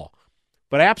all.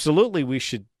 But absolutely we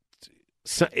should,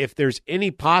 if there's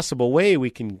any possible way we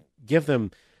can give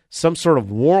them some sort of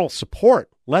moral support,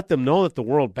 let them know that the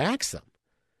world backs them.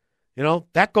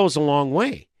 That goes a long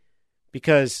way,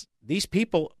 because these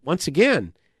people, once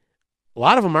again, a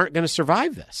lot of them aren't going to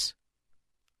survive this.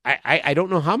 I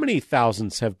don't know how many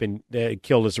thousands have been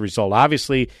killed as a result.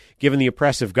 Obviously, given the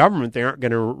oppressive government, they aren't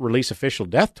going to release official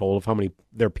death toll of how many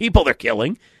their people they're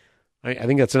killing. I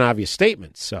think that's an obvious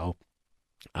statement. So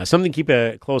something to keep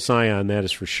a close eye on, that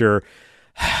is for sure.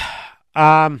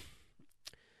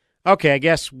 Okay, I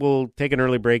guess we'll take an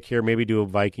early break here, maybe do a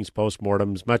Vikings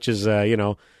postmortem, as much as,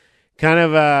 kind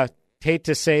of hate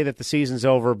to say that the season's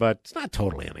over, but it's not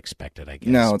totally unexpected, I guess.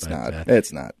 No, it's not.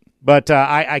 It's not. But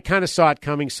I kind of saw it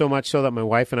coming, so much so that my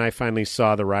wife and I finally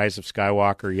saw The Rise of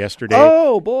Skywalker yesterday.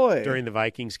 Oh, boy. During the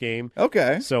Vikings game.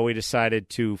 Okay. So we decided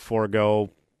to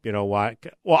forego, what?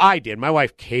 Well, I did. My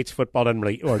wife hates football, doesn't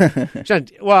really,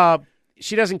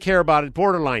 she doesn't care about it,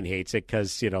 borderline hates it,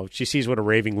 because, she sees what a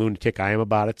raving lunatic I am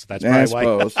about it, so that's probably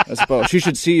why. I suppose. She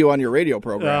should see you on your radio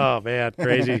program. Oh, man,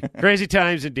 crazy. Crazy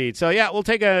times indeed. So, yeah, we'll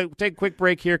take a quick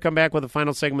break here, come back with the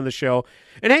final segment of the show.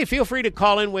 And, hey, feel free to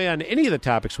call in, weigh on any of the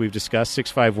topics we've discussed,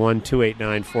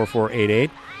 651-289-4488.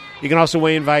 You can also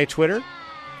weigh in via Twitter,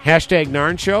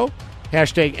 #NARN Show,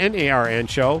 #NARN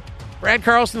Show. Brad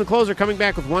Carlson, the closer, coming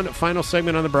back with one final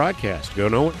segment on the broadcast. Go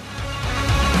nowhere.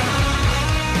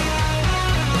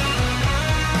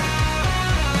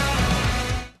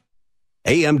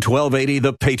 AM 1280,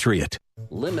 The Patriot.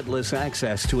 Limitless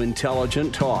access to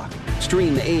intelligent talk.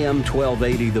 Stream AM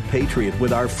 1280, The Patriot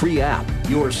with our free app,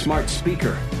 your smart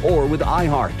speaker, or with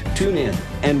iHeart, TuneIn,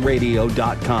 and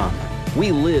radio.com.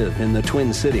 We live in the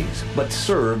Twin Cities, but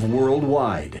serve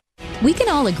worldwide. We can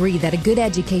all agree that a good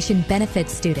education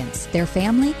benefits students, their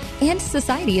family, and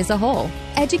society as a whole.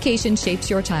 Education shapes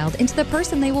your child into the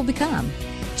person they will become.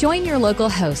 Join your local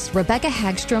hosts, Rebecca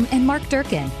Hagstrom and Mark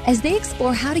Durkin, as they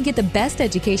explore how to get the best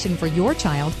education for your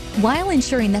child while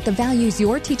ensuring that the values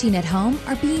you're teaching at home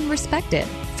are being respected,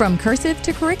 from cursive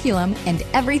to curriculum and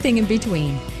everything in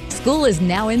between. School is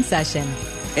now in session.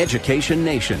 Education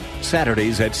Nation,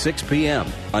 Saturdays at 6 p.m.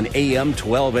 on AM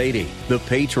 1280, The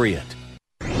Patriot.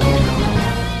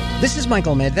 This is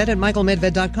Michael Medved at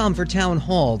michaelmedved.com for Town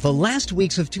Hall. The last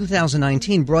weeks of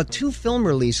 2019 brought 2 film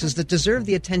releases that deserve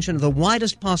the attention of the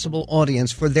widest possible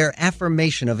audience for their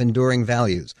affirmation of enduring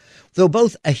values. Though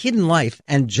both A Hidden Life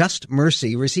and Just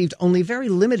Mercy received only very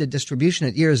limited distribution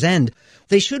at year's end,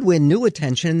 they should win new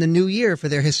attention in the new year for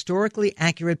their historically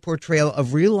accurate portrayal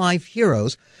of real-life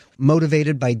heroes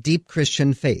motivated by deep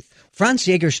Christian faith. Franz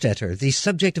Jägerstätter, the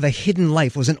subject of A Hidden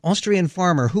Life, was an Austrian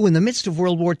farmer who, in the midst of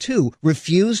World War II,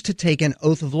 refused to take an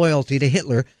oath of loyalty to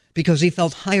Hitler because he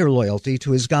felt higher loyalty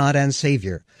to his God and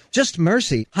Savior. Just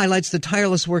Mercy highlights the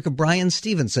tireless work of Brian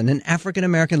Stevenson, an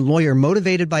African-American lawyer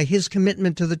motivated by his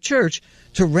commitment to the church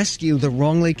to rescue the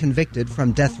wrongly convicted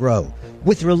from death row.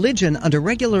 With religion under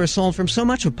regular assault from so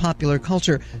much of popular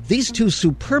culture, these 2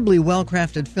 superbly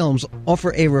well-crafted films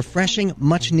offer a refreshing,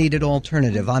 much-needed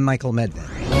alternative. I'm Michael Medved.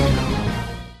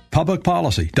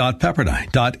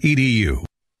 Publicpolicy.pepperdine.edu.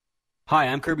 Hi,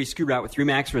 I'm Kirby Screwbrat with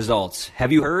RE/MAX Results.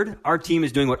 Have you heard? Our team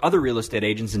is doing what other real estate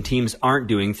agents and teams aren't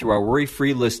doing through our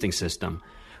worry-free listing system.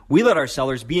 We let our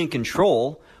sellers be in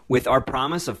control with our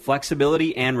promise of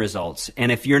flexibility and results.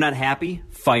 And if you're not happy,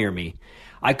 fire me.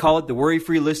 I call it the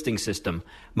worry-free listing system.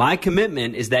 My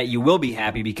commitment is that you will be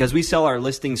happy because we sell our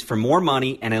listings for more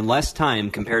money and in less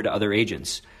time compared to other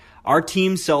agents. Our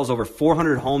team sells over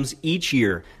 400 homes each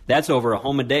year. That's over a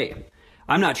home a day.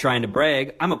 I'm not trying to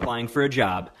brag. I'm applying for a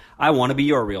job. I want to be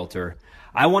your realtor.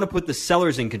 I want to put the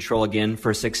sellers in control again for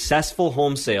a successful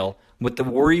home sale with the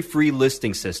worry-free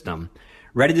listing system.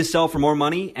 Ready to sell for more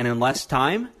money and in less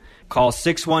time? Call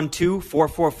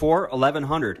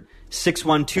 612-444-1100.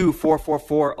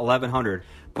 612-444-1100.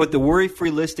 Put the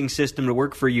worry-free listing system to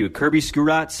work for you. Kirby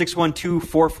Scurot,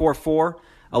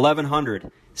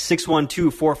 612-444-1100.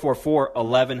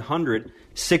 612-444-1100.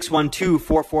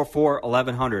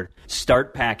 612-444-1100.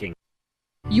 Start packing.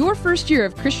 Your first year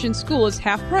of Christian school is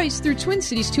half price through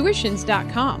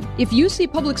TwinCitiesTuitions.com. If you see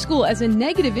public school as a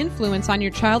negative influence on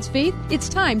your child's faith, it's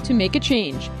time to make a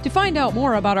change. To find out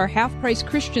more about our half-price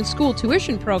Christian school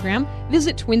tuition program,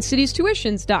 visit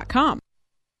TwinCitiesTuitions.com.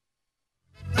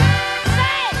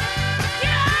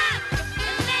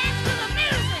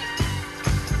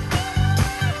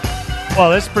 Well,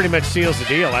 this pretty much seals the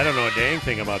deal. I don't know a dang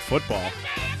thing about football.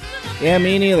 Yeah,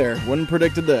 me neither. Wouldn't have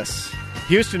predicted this.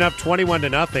 Houston up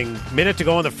 21-0. Minute to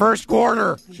go in the first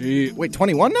quarter. Gee, wait,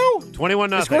 21 now? 21-0.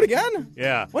 They scored again?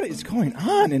 Yeah. What is going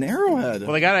on in Arrowhead?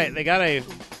 Well, they got a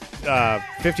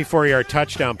 54-yard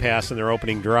touchdown pass in their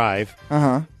opening drive.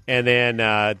 Uh-huh. And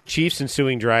then Chiefs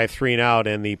ensuing drive 3 and out,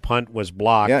 and the punt was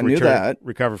blocked. Yeah, I knew that.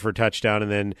 Recovered for a touchdown,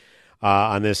 and then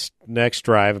on this next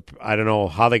drive, I don't know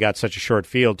how they got such a short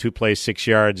field. 2 plays, 6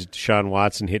 yards. Deshaun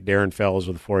Watson hit Darren Fells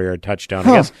with a 4-yard touchdown.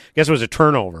 I guess it was a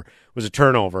turnover.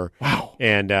 Wow.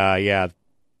 And,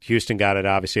 Houston got it,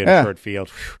 obviously, in a short field.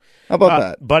 How about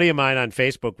that? Buddy of mine on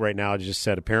Facebook right now just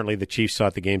said apparently the Chiefs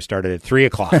thought the game started at 3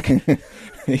 o'clock.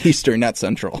 Eastern, not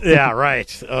Central. Yeah, right.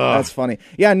 That's funny.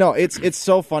 Yeah, no, it's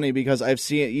so funny because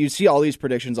you see all these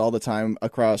predictions all the time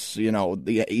across,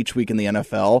 each week in the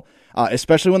NFL.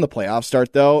 Especially when the playoffs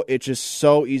start, though, it's just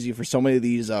so easy for so many of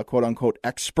these quote-unquote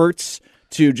experts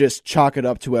to just chalk it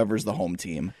up to whoever's the home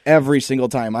team every single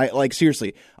time.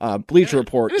 Seriously, Bleacher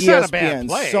Report,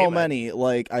 ESPN, many.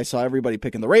 I saw everybody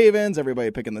picking the Ravens,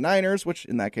 everybody picking the Niners, which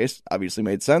in that case obviously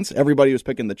made sense. Everybody was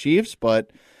picking the Chiefs,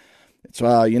 but it's,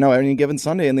 any given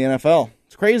Sunday in the NFL.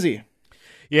 It's crazy.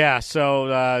 Yeah,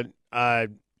 so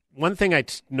one thing I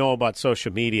know about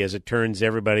social media is it turns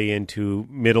everybody into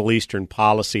Middle Eastern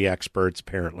policy experts,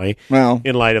 apparently,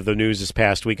 in light of the news this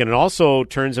past week. And it also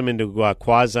turns them into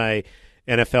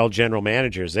quasi-NFL general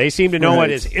managers. They seem to know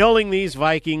what is ailing these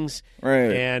Vikings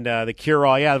and the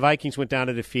cure-all. Yeah, the Vikings went down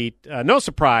to defeat. No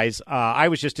surprise. I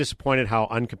was just disappointed how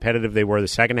uncompetitive they were the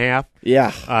second half.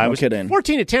 Yeah, it was kidding.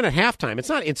 14-10 at halftime. It's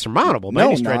not insurmountable by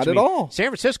any stretch. Not at all. San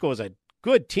Francisco was a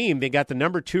good team. They got the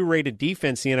number 2 rated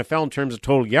defense in the NFL in terms of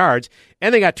total yards,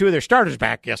 and they got 2 of their starters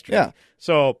back yesterday. Yeah.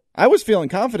 So I was feeling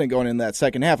confident going in that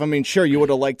second half. I mean, sure, you would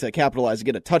have liked to capitalize and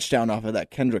get a touchdown off of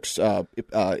that Kendricks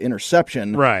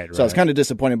interception. Right. So I was kind of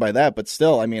disappointed by that, but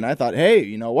still, I mean, I thought, hey,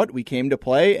 you know what? We came to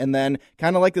play, and then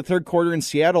kind of like the third quarter in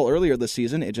Seattle earlier this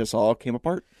season, it just all came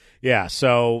apart. Yeah,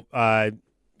 so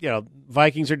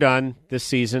Vikings are done this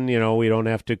season. We don't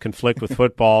have to conflict with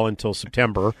football until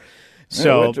September.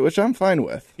 So, which I'm fine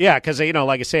with. Yeah, because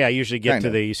like I say, I usually get to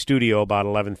the studio about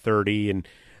 11:30 and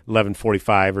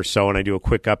 11:45 or so, and I do a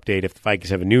quick update if the Vikings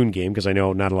have a noon game, because I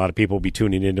know not a lot of people will be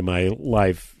tuning into my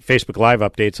Facebook Live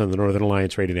updates on the Northern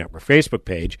Alliance Radio Network Facebook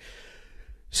page.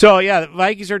 So, the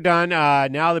Vikings are done.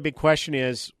 Now the big question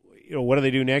is, what do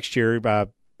they do next year?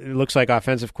 It looks like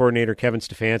offensive coordinator Kevin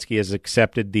Stefanski has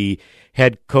accepted the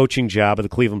head coaching job of the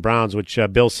Cleveland Browns, which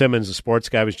Bill Simmons, the sports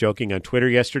guy, was joking on Twitter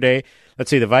yesterday.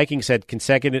 Let's see, the Vikings had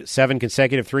 7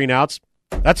 consecutive 3-and-outs.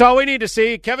 That's all we need to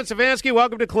see. Kevin Stefanski,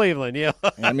 welcome to Cleveland. Yeah,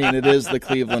 I mean, it is the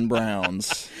Cleveland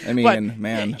Browns. I mean,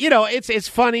 man. It's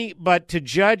funny, but to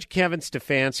judge Kevin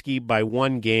Stefanski by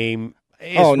one game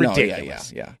is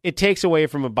ridiculous. Yeah. It takes away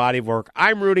from a body of work.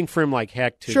 I'm rooting for him like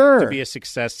heck to be a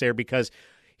success there, because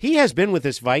he has been with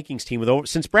this Vikings team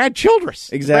since Brad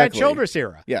Childress. Exactly. Brad Childress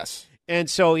era. Yes. And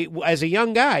so as a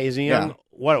young guy,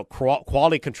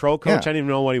 quality control coach? I didn't even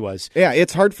know what he was. Yeah,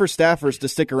 it's hard for staffers to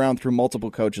stick around through multiple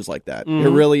coaches like that. Mm-hmm. It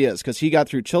really is, because he got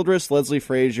through Childress, Leslie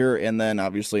Frazier, and then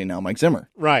obviously now Mike Zimmer.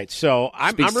 Right. So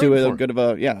I'm speaks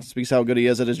how good he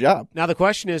is at his job. Now the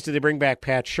question is, do they bring back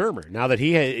Pat Shurmur now that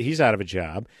he's out of a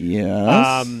job?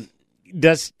 Yes.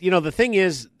 The thing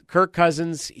is, Kirk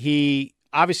Cousins, he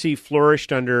obviously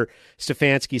flourished under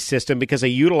Stefanski's system because they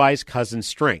utilized Cousins'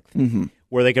 strength,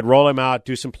 where they could roll him out,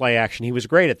 do some play action. He was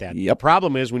great at that. Yep. The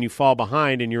problem is when you fall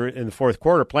behind and you're in the fourth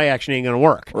quarter, play action ain't going to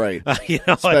work. Right.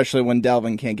 Especially when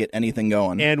Dalvin can't get anything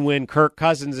going. And when Kirk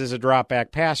Cousins is a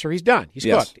drop-back passer, he's done. He's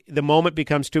cooked. The moment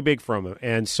becomes too big for him.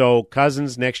 And so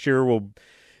Cousins next year will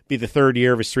be the third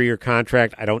year of his 3-year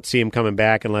contract. I don't see him coming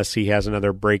back unless he has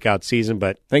another breakout season.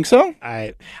 But think so?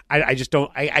 I just don't.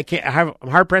 I can't. I'm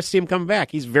hard pressed to see him coming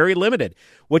back. He's very limited.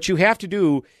 What you have to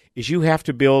do is you have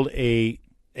to build a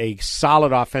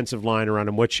solid offensive line around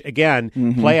him, which again,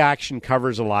 play action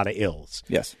covers a lot of ills.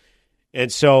 Yes. And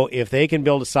so if they can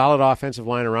build a solid offensive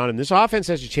line around him, this offense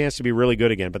has a chance to be really good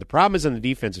again. But the problem is on the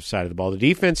defensive side of the ball. The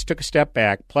defense took a step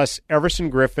back. Plus Everson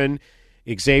Griffin,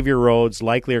 Xavier Rhodes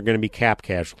likely are going to be cap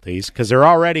casualties because they're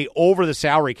already over the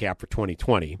salary cap for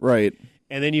 2020. Right.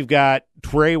 And then you've got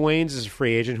Trey Waynes as a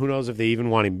free agent. Who knows if they even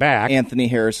want him back. Anthony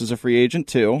Harris is a free agent,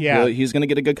 too. Yeah. He's going to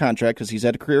get a good contract because he's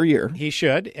had a career year. He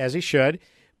should, as he should.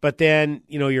 But then,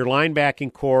 your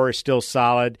linebacking core is still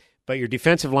solid, but your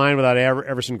defensive line without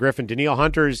Everson Griffin, Danielle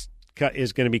Hunter is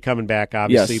going to be coming back,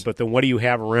 obviously, yes. But then what do you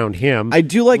have around him? I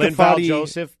do like Linval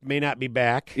Joseph may not be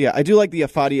back. Yeah, I do like the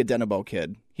Afadi Adenabo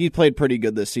kid. He played pretty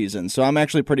good this season, so I'm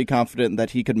actually pretty confident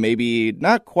that he could maybe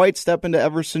not quite step into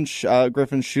Everson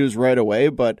Griffin's shoes right away,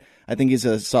 but I think he's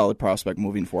a solid prospect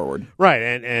moving forward. Right,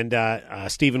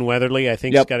 and Stephen Weatherly, I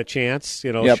think, has got a chance.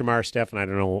 Shamar Stephan, I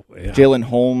don't know. Jalen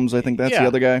Holmes, I think that's the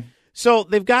other guy. So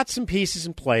they've got some pieces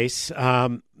in place.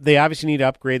 They obviously need to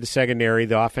upgrade the secondary,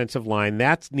 the offensive line.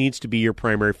 That needs to be your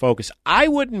primary focus. I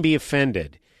wouldn't be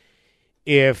offended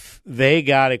if they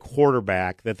got a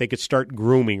quarterback that they could start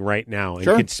grooming right now and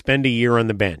could spend a year on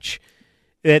the bench.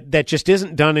 That just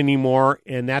isn't done anymore,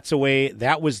 and that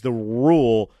was the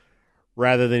rule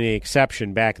rather than the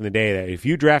exception back in the day, that if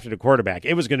you drafted a quarterback,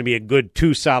 it was going to be a good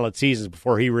 2 solid seasons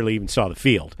before he really even saw the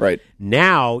field. Right.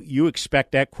 Now you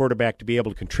expect that quarterback to be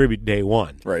able to contribute day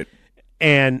one. Right.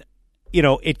 And,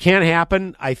 it can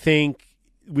happen. I think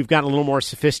we've gotten a little more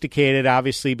sophisticated,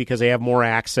 obviously, because they have more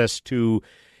access to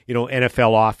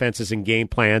NFL offenses and game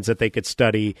plans that they could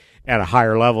study at a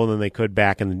higher level than they could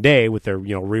back in the day with their,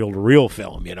 reel-to-reel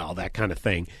film, that kind of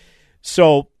thing.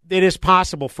 So it is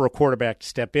possible for a quarterback to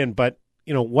step in, but,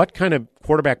 what kind of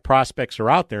quarterback prospects are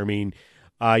out there? I mean,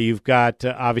 you've got,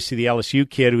 obviously, the LSU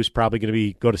kid who's probably going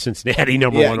to go to Cincinnati,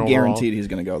 number 1 overall. Yeah, guaranteed he's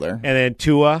going to go there. And then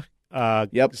Tua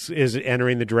is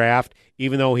entering the draft,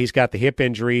 even though he's got the hip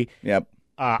injury. Yep.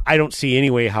 I don't see any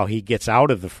way how he gets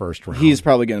out of the first round. He's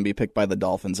probably going to be picked by the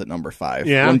Dolphins at number 5.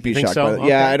 Yeah, wouldn't be think shocked so? by that. Okay.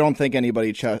 Yeah, I don't think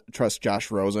anybody trusts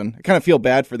Josh Rosen. I kind of feel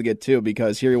bad for the kid too,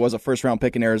 because here he was a first-round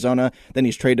pick in Arizona, then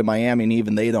he's traded to Miami, and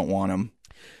even they don't want him.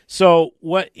 So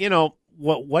what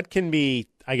can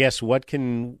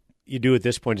you do at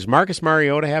this point? Does Marcus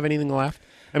Mariota have anything left?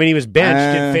 I mean, he was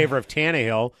benched in favor of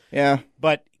Tannehill. Yeah,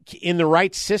 but in the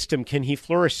right system, can he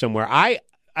flourish somewhere?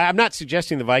 I'm not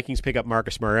suggesting the Vikings pick up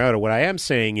Marcus Mariota. What I am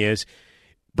saying is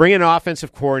bring an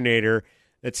offensive coordinator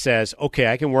that says,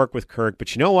 okay, I can work with Kirk,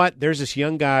 but you know what? There's this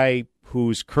young guy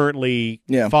who's currently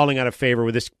falling out of favor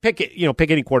with this. Pick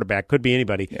any quarterback. Could be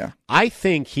anybody. Yeah. I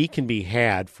think he can be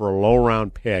had for a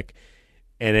low-round pick,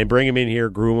 and then bring him in here,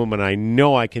 groom him, and I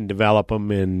know I can develop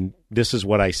him, and this is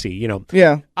what I see.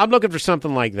 I'm looking for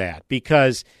something like that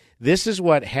because this is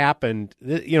what happened.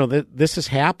 This has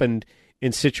happened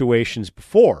in situations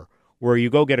before where you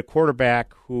go get a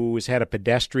quarterback who has had a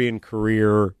pedestrian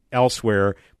career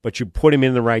elsewhere, but you put him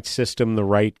in the right system, the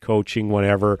right coaching,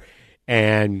 whatever,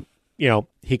 and,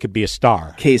 he could be a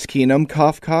star. Case Keenum,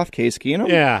 cough, Case Keenum?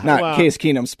 Yeah. Not Case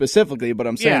Keenum specifically, but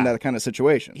I'm saying that kind of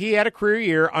situation. He had a career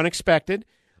year, unexpected.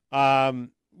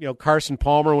 Carson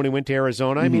Palmer when he went to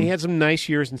Arizona. I mean, he had some nice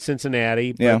years in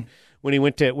Cincinnati, but when he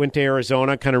went to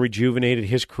Arizona, kind of rejuvenated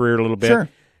his career a little bit. Sure.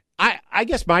 I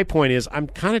guess my point is I'm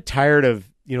kind of tired of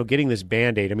getting this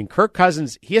Band-Aid. I mean, Kirk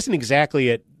Cousins, he isn't exactly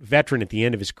a veteran at the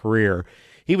end of his career.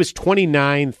 He was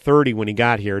 29, 30 when he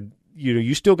got here.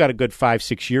 You still got a good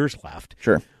 5-6 years left.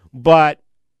 Sure. But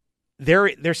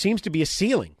there seems to be a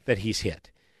ceiling that he's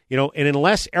hit. And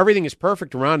unless everything is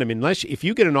perfect around him, if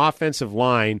you get an offensive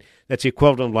line that's the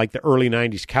equivalent of like the early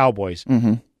 90s Cowboys,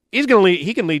 he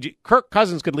can lead you. Kirk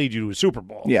Cousins could lead you to a Super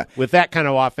Bowl with that kind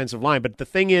of offensive line. But the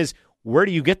thing is, where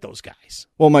do you get those guys?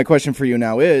 Well, my question for you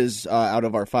now is, out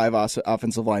of our 5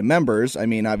 offensive line members, I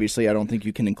mean, obviously I don't think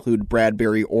you can include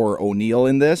Bradbury or O'Neal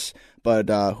in this, but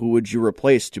who would you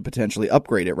replace to potentially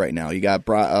upgrade it right now? You got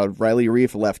Riley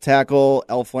Reef at left tackle,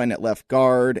 Elflein at left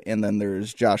guard, and then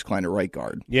there's Josh Klein at right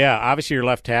guard. Yeah, obviously your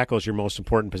left tackle is your most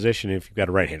important position if you've got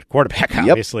a right-handed quarterback,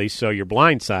 obviously, so your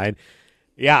blind side.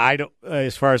 Yeah, I don't.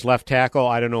 As far as left tackle,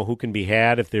 I don't know who can be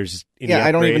had if there's any upgrades.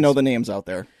 I don't even know the names out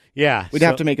there. Yeah. We'd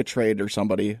have to make a trade or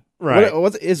somebody. Right.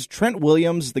 Is Trent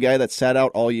Williams the guy that sat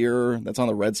out all year that's on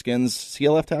the Redskins? Is he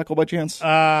a left tackle by chance?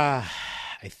 I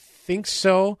think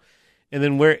so. And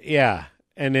then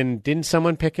and then didn't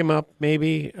someone pick him up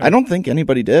maybe? I don't think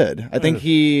anybody did. I think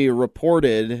he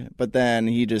reported, but then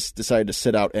he just decided to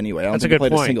sit out anyway. I don't think he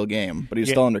played a single game, but he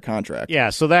was still under contract. Yeah,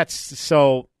 so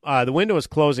the window is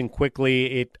closing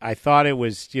quickly. I thought it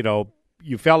was,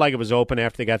 you felt like it was open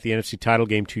after they got the NFC title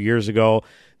game 2 years ago.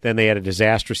 Then they had a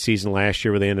disastrous season last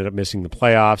year where they ended up missing the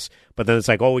playoffs. But then it's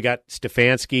like, we got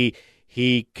Stefanski.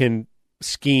 He can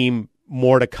scheme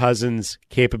more to Cousins'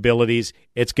 capabilities.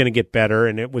 It's going to get better,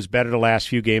 and it was better the last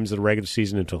few games of the regular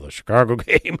season until the Chicago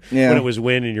game when it was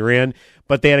win and you're in.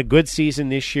 But they had a good season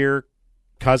this year.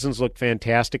 Cousins looked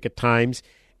fantastic at times,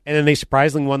 and then they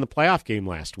surprisingly won the playoff game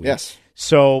last week. Yes.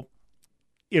 So,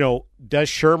 does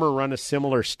Shermer run a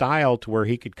similar style to where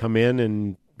he could come in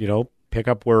and, pick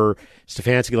up where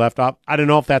Stefanski left off? I don't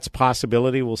know if that's a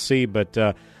possibility. We'll see, but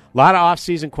a lot of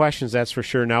off-season questions, that's for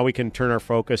sure. Now we can turn our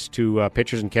focus to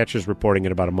pitchers and catchers reporting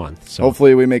in about a month. So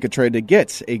hopefully we make a trade to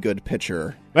get a good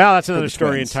pitcher. Well, that's another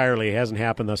story entirely. It hasn't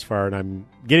happened thus far, and I'm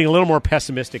getting a little more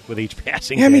pessimistic with each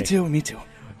passing day. Me too.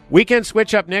 Weekend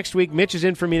switch up next week. Mitch is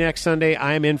in for me next Sunday.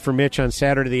 I am in for Mitch on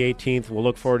Saturday the 18th. We'll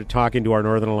look forward to talking to our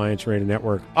Northern Alliance Radio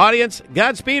Network audience.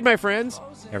 Godspeed, my friends.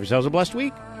 Have yourselves a blessed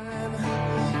week.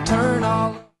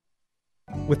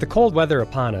 With the cold weather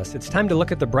upon us, it's time to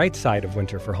look at the bright side of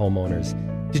winter for homeowners.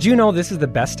 Did you know this is the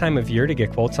best time of year to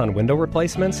get quotes on window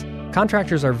replacements?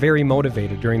 Contractors are very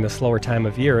motivated during the slower time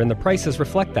of year, and the prices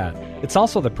reflect that. It's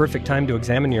also the perfect time to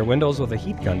examine your windows with a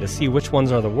heat gun to see which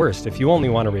ones are the worst if you only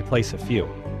want to replace a few.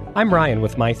 I'm Ryan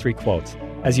with My 3 Quotes.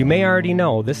 As you may already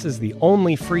know, this is the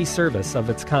only free service of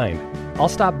its kind. I'll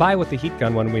stop by with the heat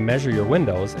gun when we measure your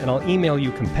windows, and I'll email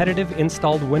you competitive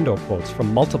installed window quotes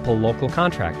from multiple local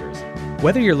contractors.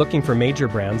 Whether you're looking for major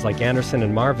brands like Anderson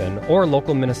and Marvin or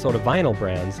local Minnesota vinyl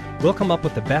brands, we'll come up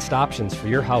with the best options for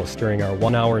your house during our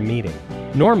 1-hour meeting.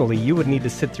 Normally, you would need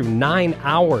to sit through 9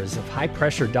 hours of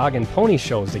high-pressure dog and pony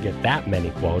shows to get that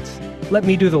many quotes. Let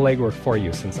me do the legwork for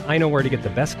you, since I know where to get the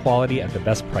best quality at the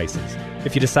best prices.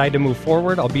 If you decide to move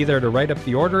forward, I'll be there to write up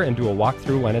the order and do a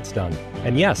walkthrough when it's done.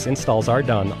 And yes, installs are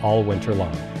done all winter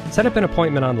long. Set up an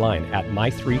appointment online at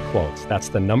My3Quotes. That's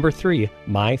the number 3,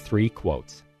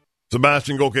 My3Quotes.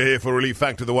 Sebastian Gorka here for Relief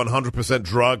Factor, the 100%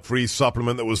 drug-free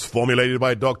supplement that was formulated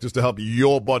by doctors to help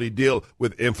your body deal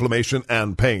with inflammation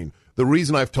and pain. The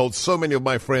reason I've told so many of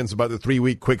my friends about the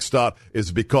 3-week quick start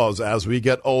is because as we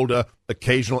get older,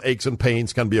 occasional aches and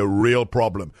pains can be a real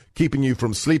problem, keeping you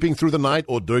from sleeping through the night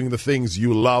or doing the things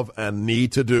you love and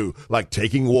need to do, like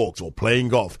taking walks or playing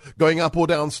golf, going up or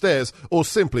down stairs, or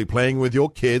simply playing with your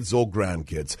kids or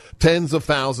grandkids. Tens of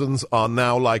thousands are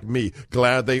now like me,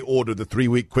 glad they ordered the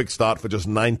 3-week quick start for just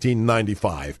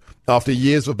 $19.95. After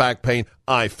years of back pain,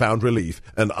 I found relief,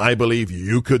 and I believe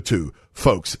you could too.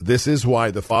 Folks, this is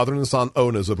why the father and son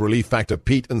owners of Relief Factor,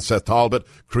 Pete and Seth Talbot,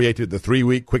 created the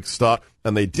 3-week quick start,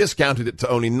 and they discounted it to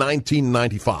only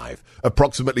 $19.95.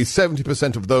 Approximately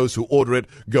 70% of those who order it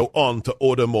go on to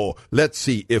order more. Let's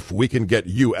see if we can get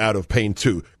you out of pain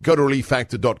too. Go to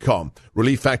ReliefFactor.com,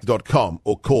 ReliefFactor.com,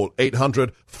 or call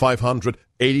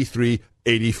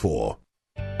 800-500-8384.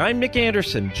 I'm Nick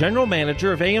Anderson, General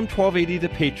Manager of AM 1280 The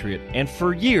Patriot, and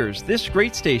for years, this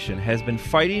great station has been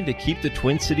fighting to keep the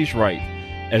Twin Cities right.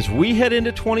 As we head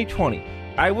into 2020,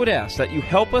 I would ask that you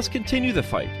help us continue the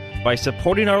fight by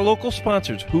supporting our local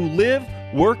sponsors who live,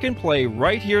 work, and play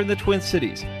right here in the Twin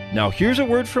Cities. Now, here's a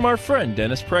word from our friend,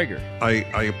 Dennis Prager.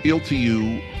 I appeal to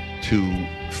you to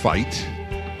fight.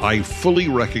 I fully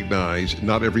recognize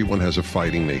not everyone has a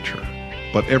fighting nature,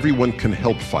 but everyone can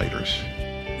help fighters.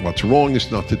 What's wrong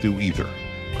is not to do either.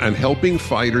 And helping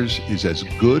fighters is as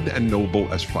good and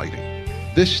noble as fighting.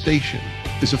 This station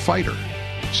is a fighter.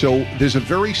 So there's a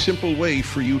very simple way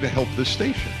for you to help this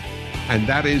station, and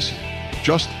that is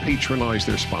just patronize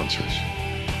their sponsors.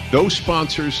 Those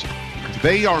sponsors,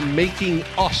 they are making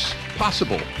us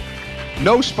possible.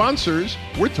 No sponsors,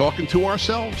 we're talking to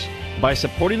ourselves. By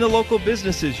supporting the local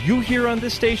businesses you hear on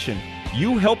this station,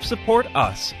 you help support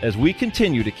us as we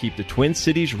continue to keep the Twin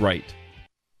Cities right.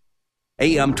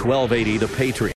 AM 1280, The Patriot.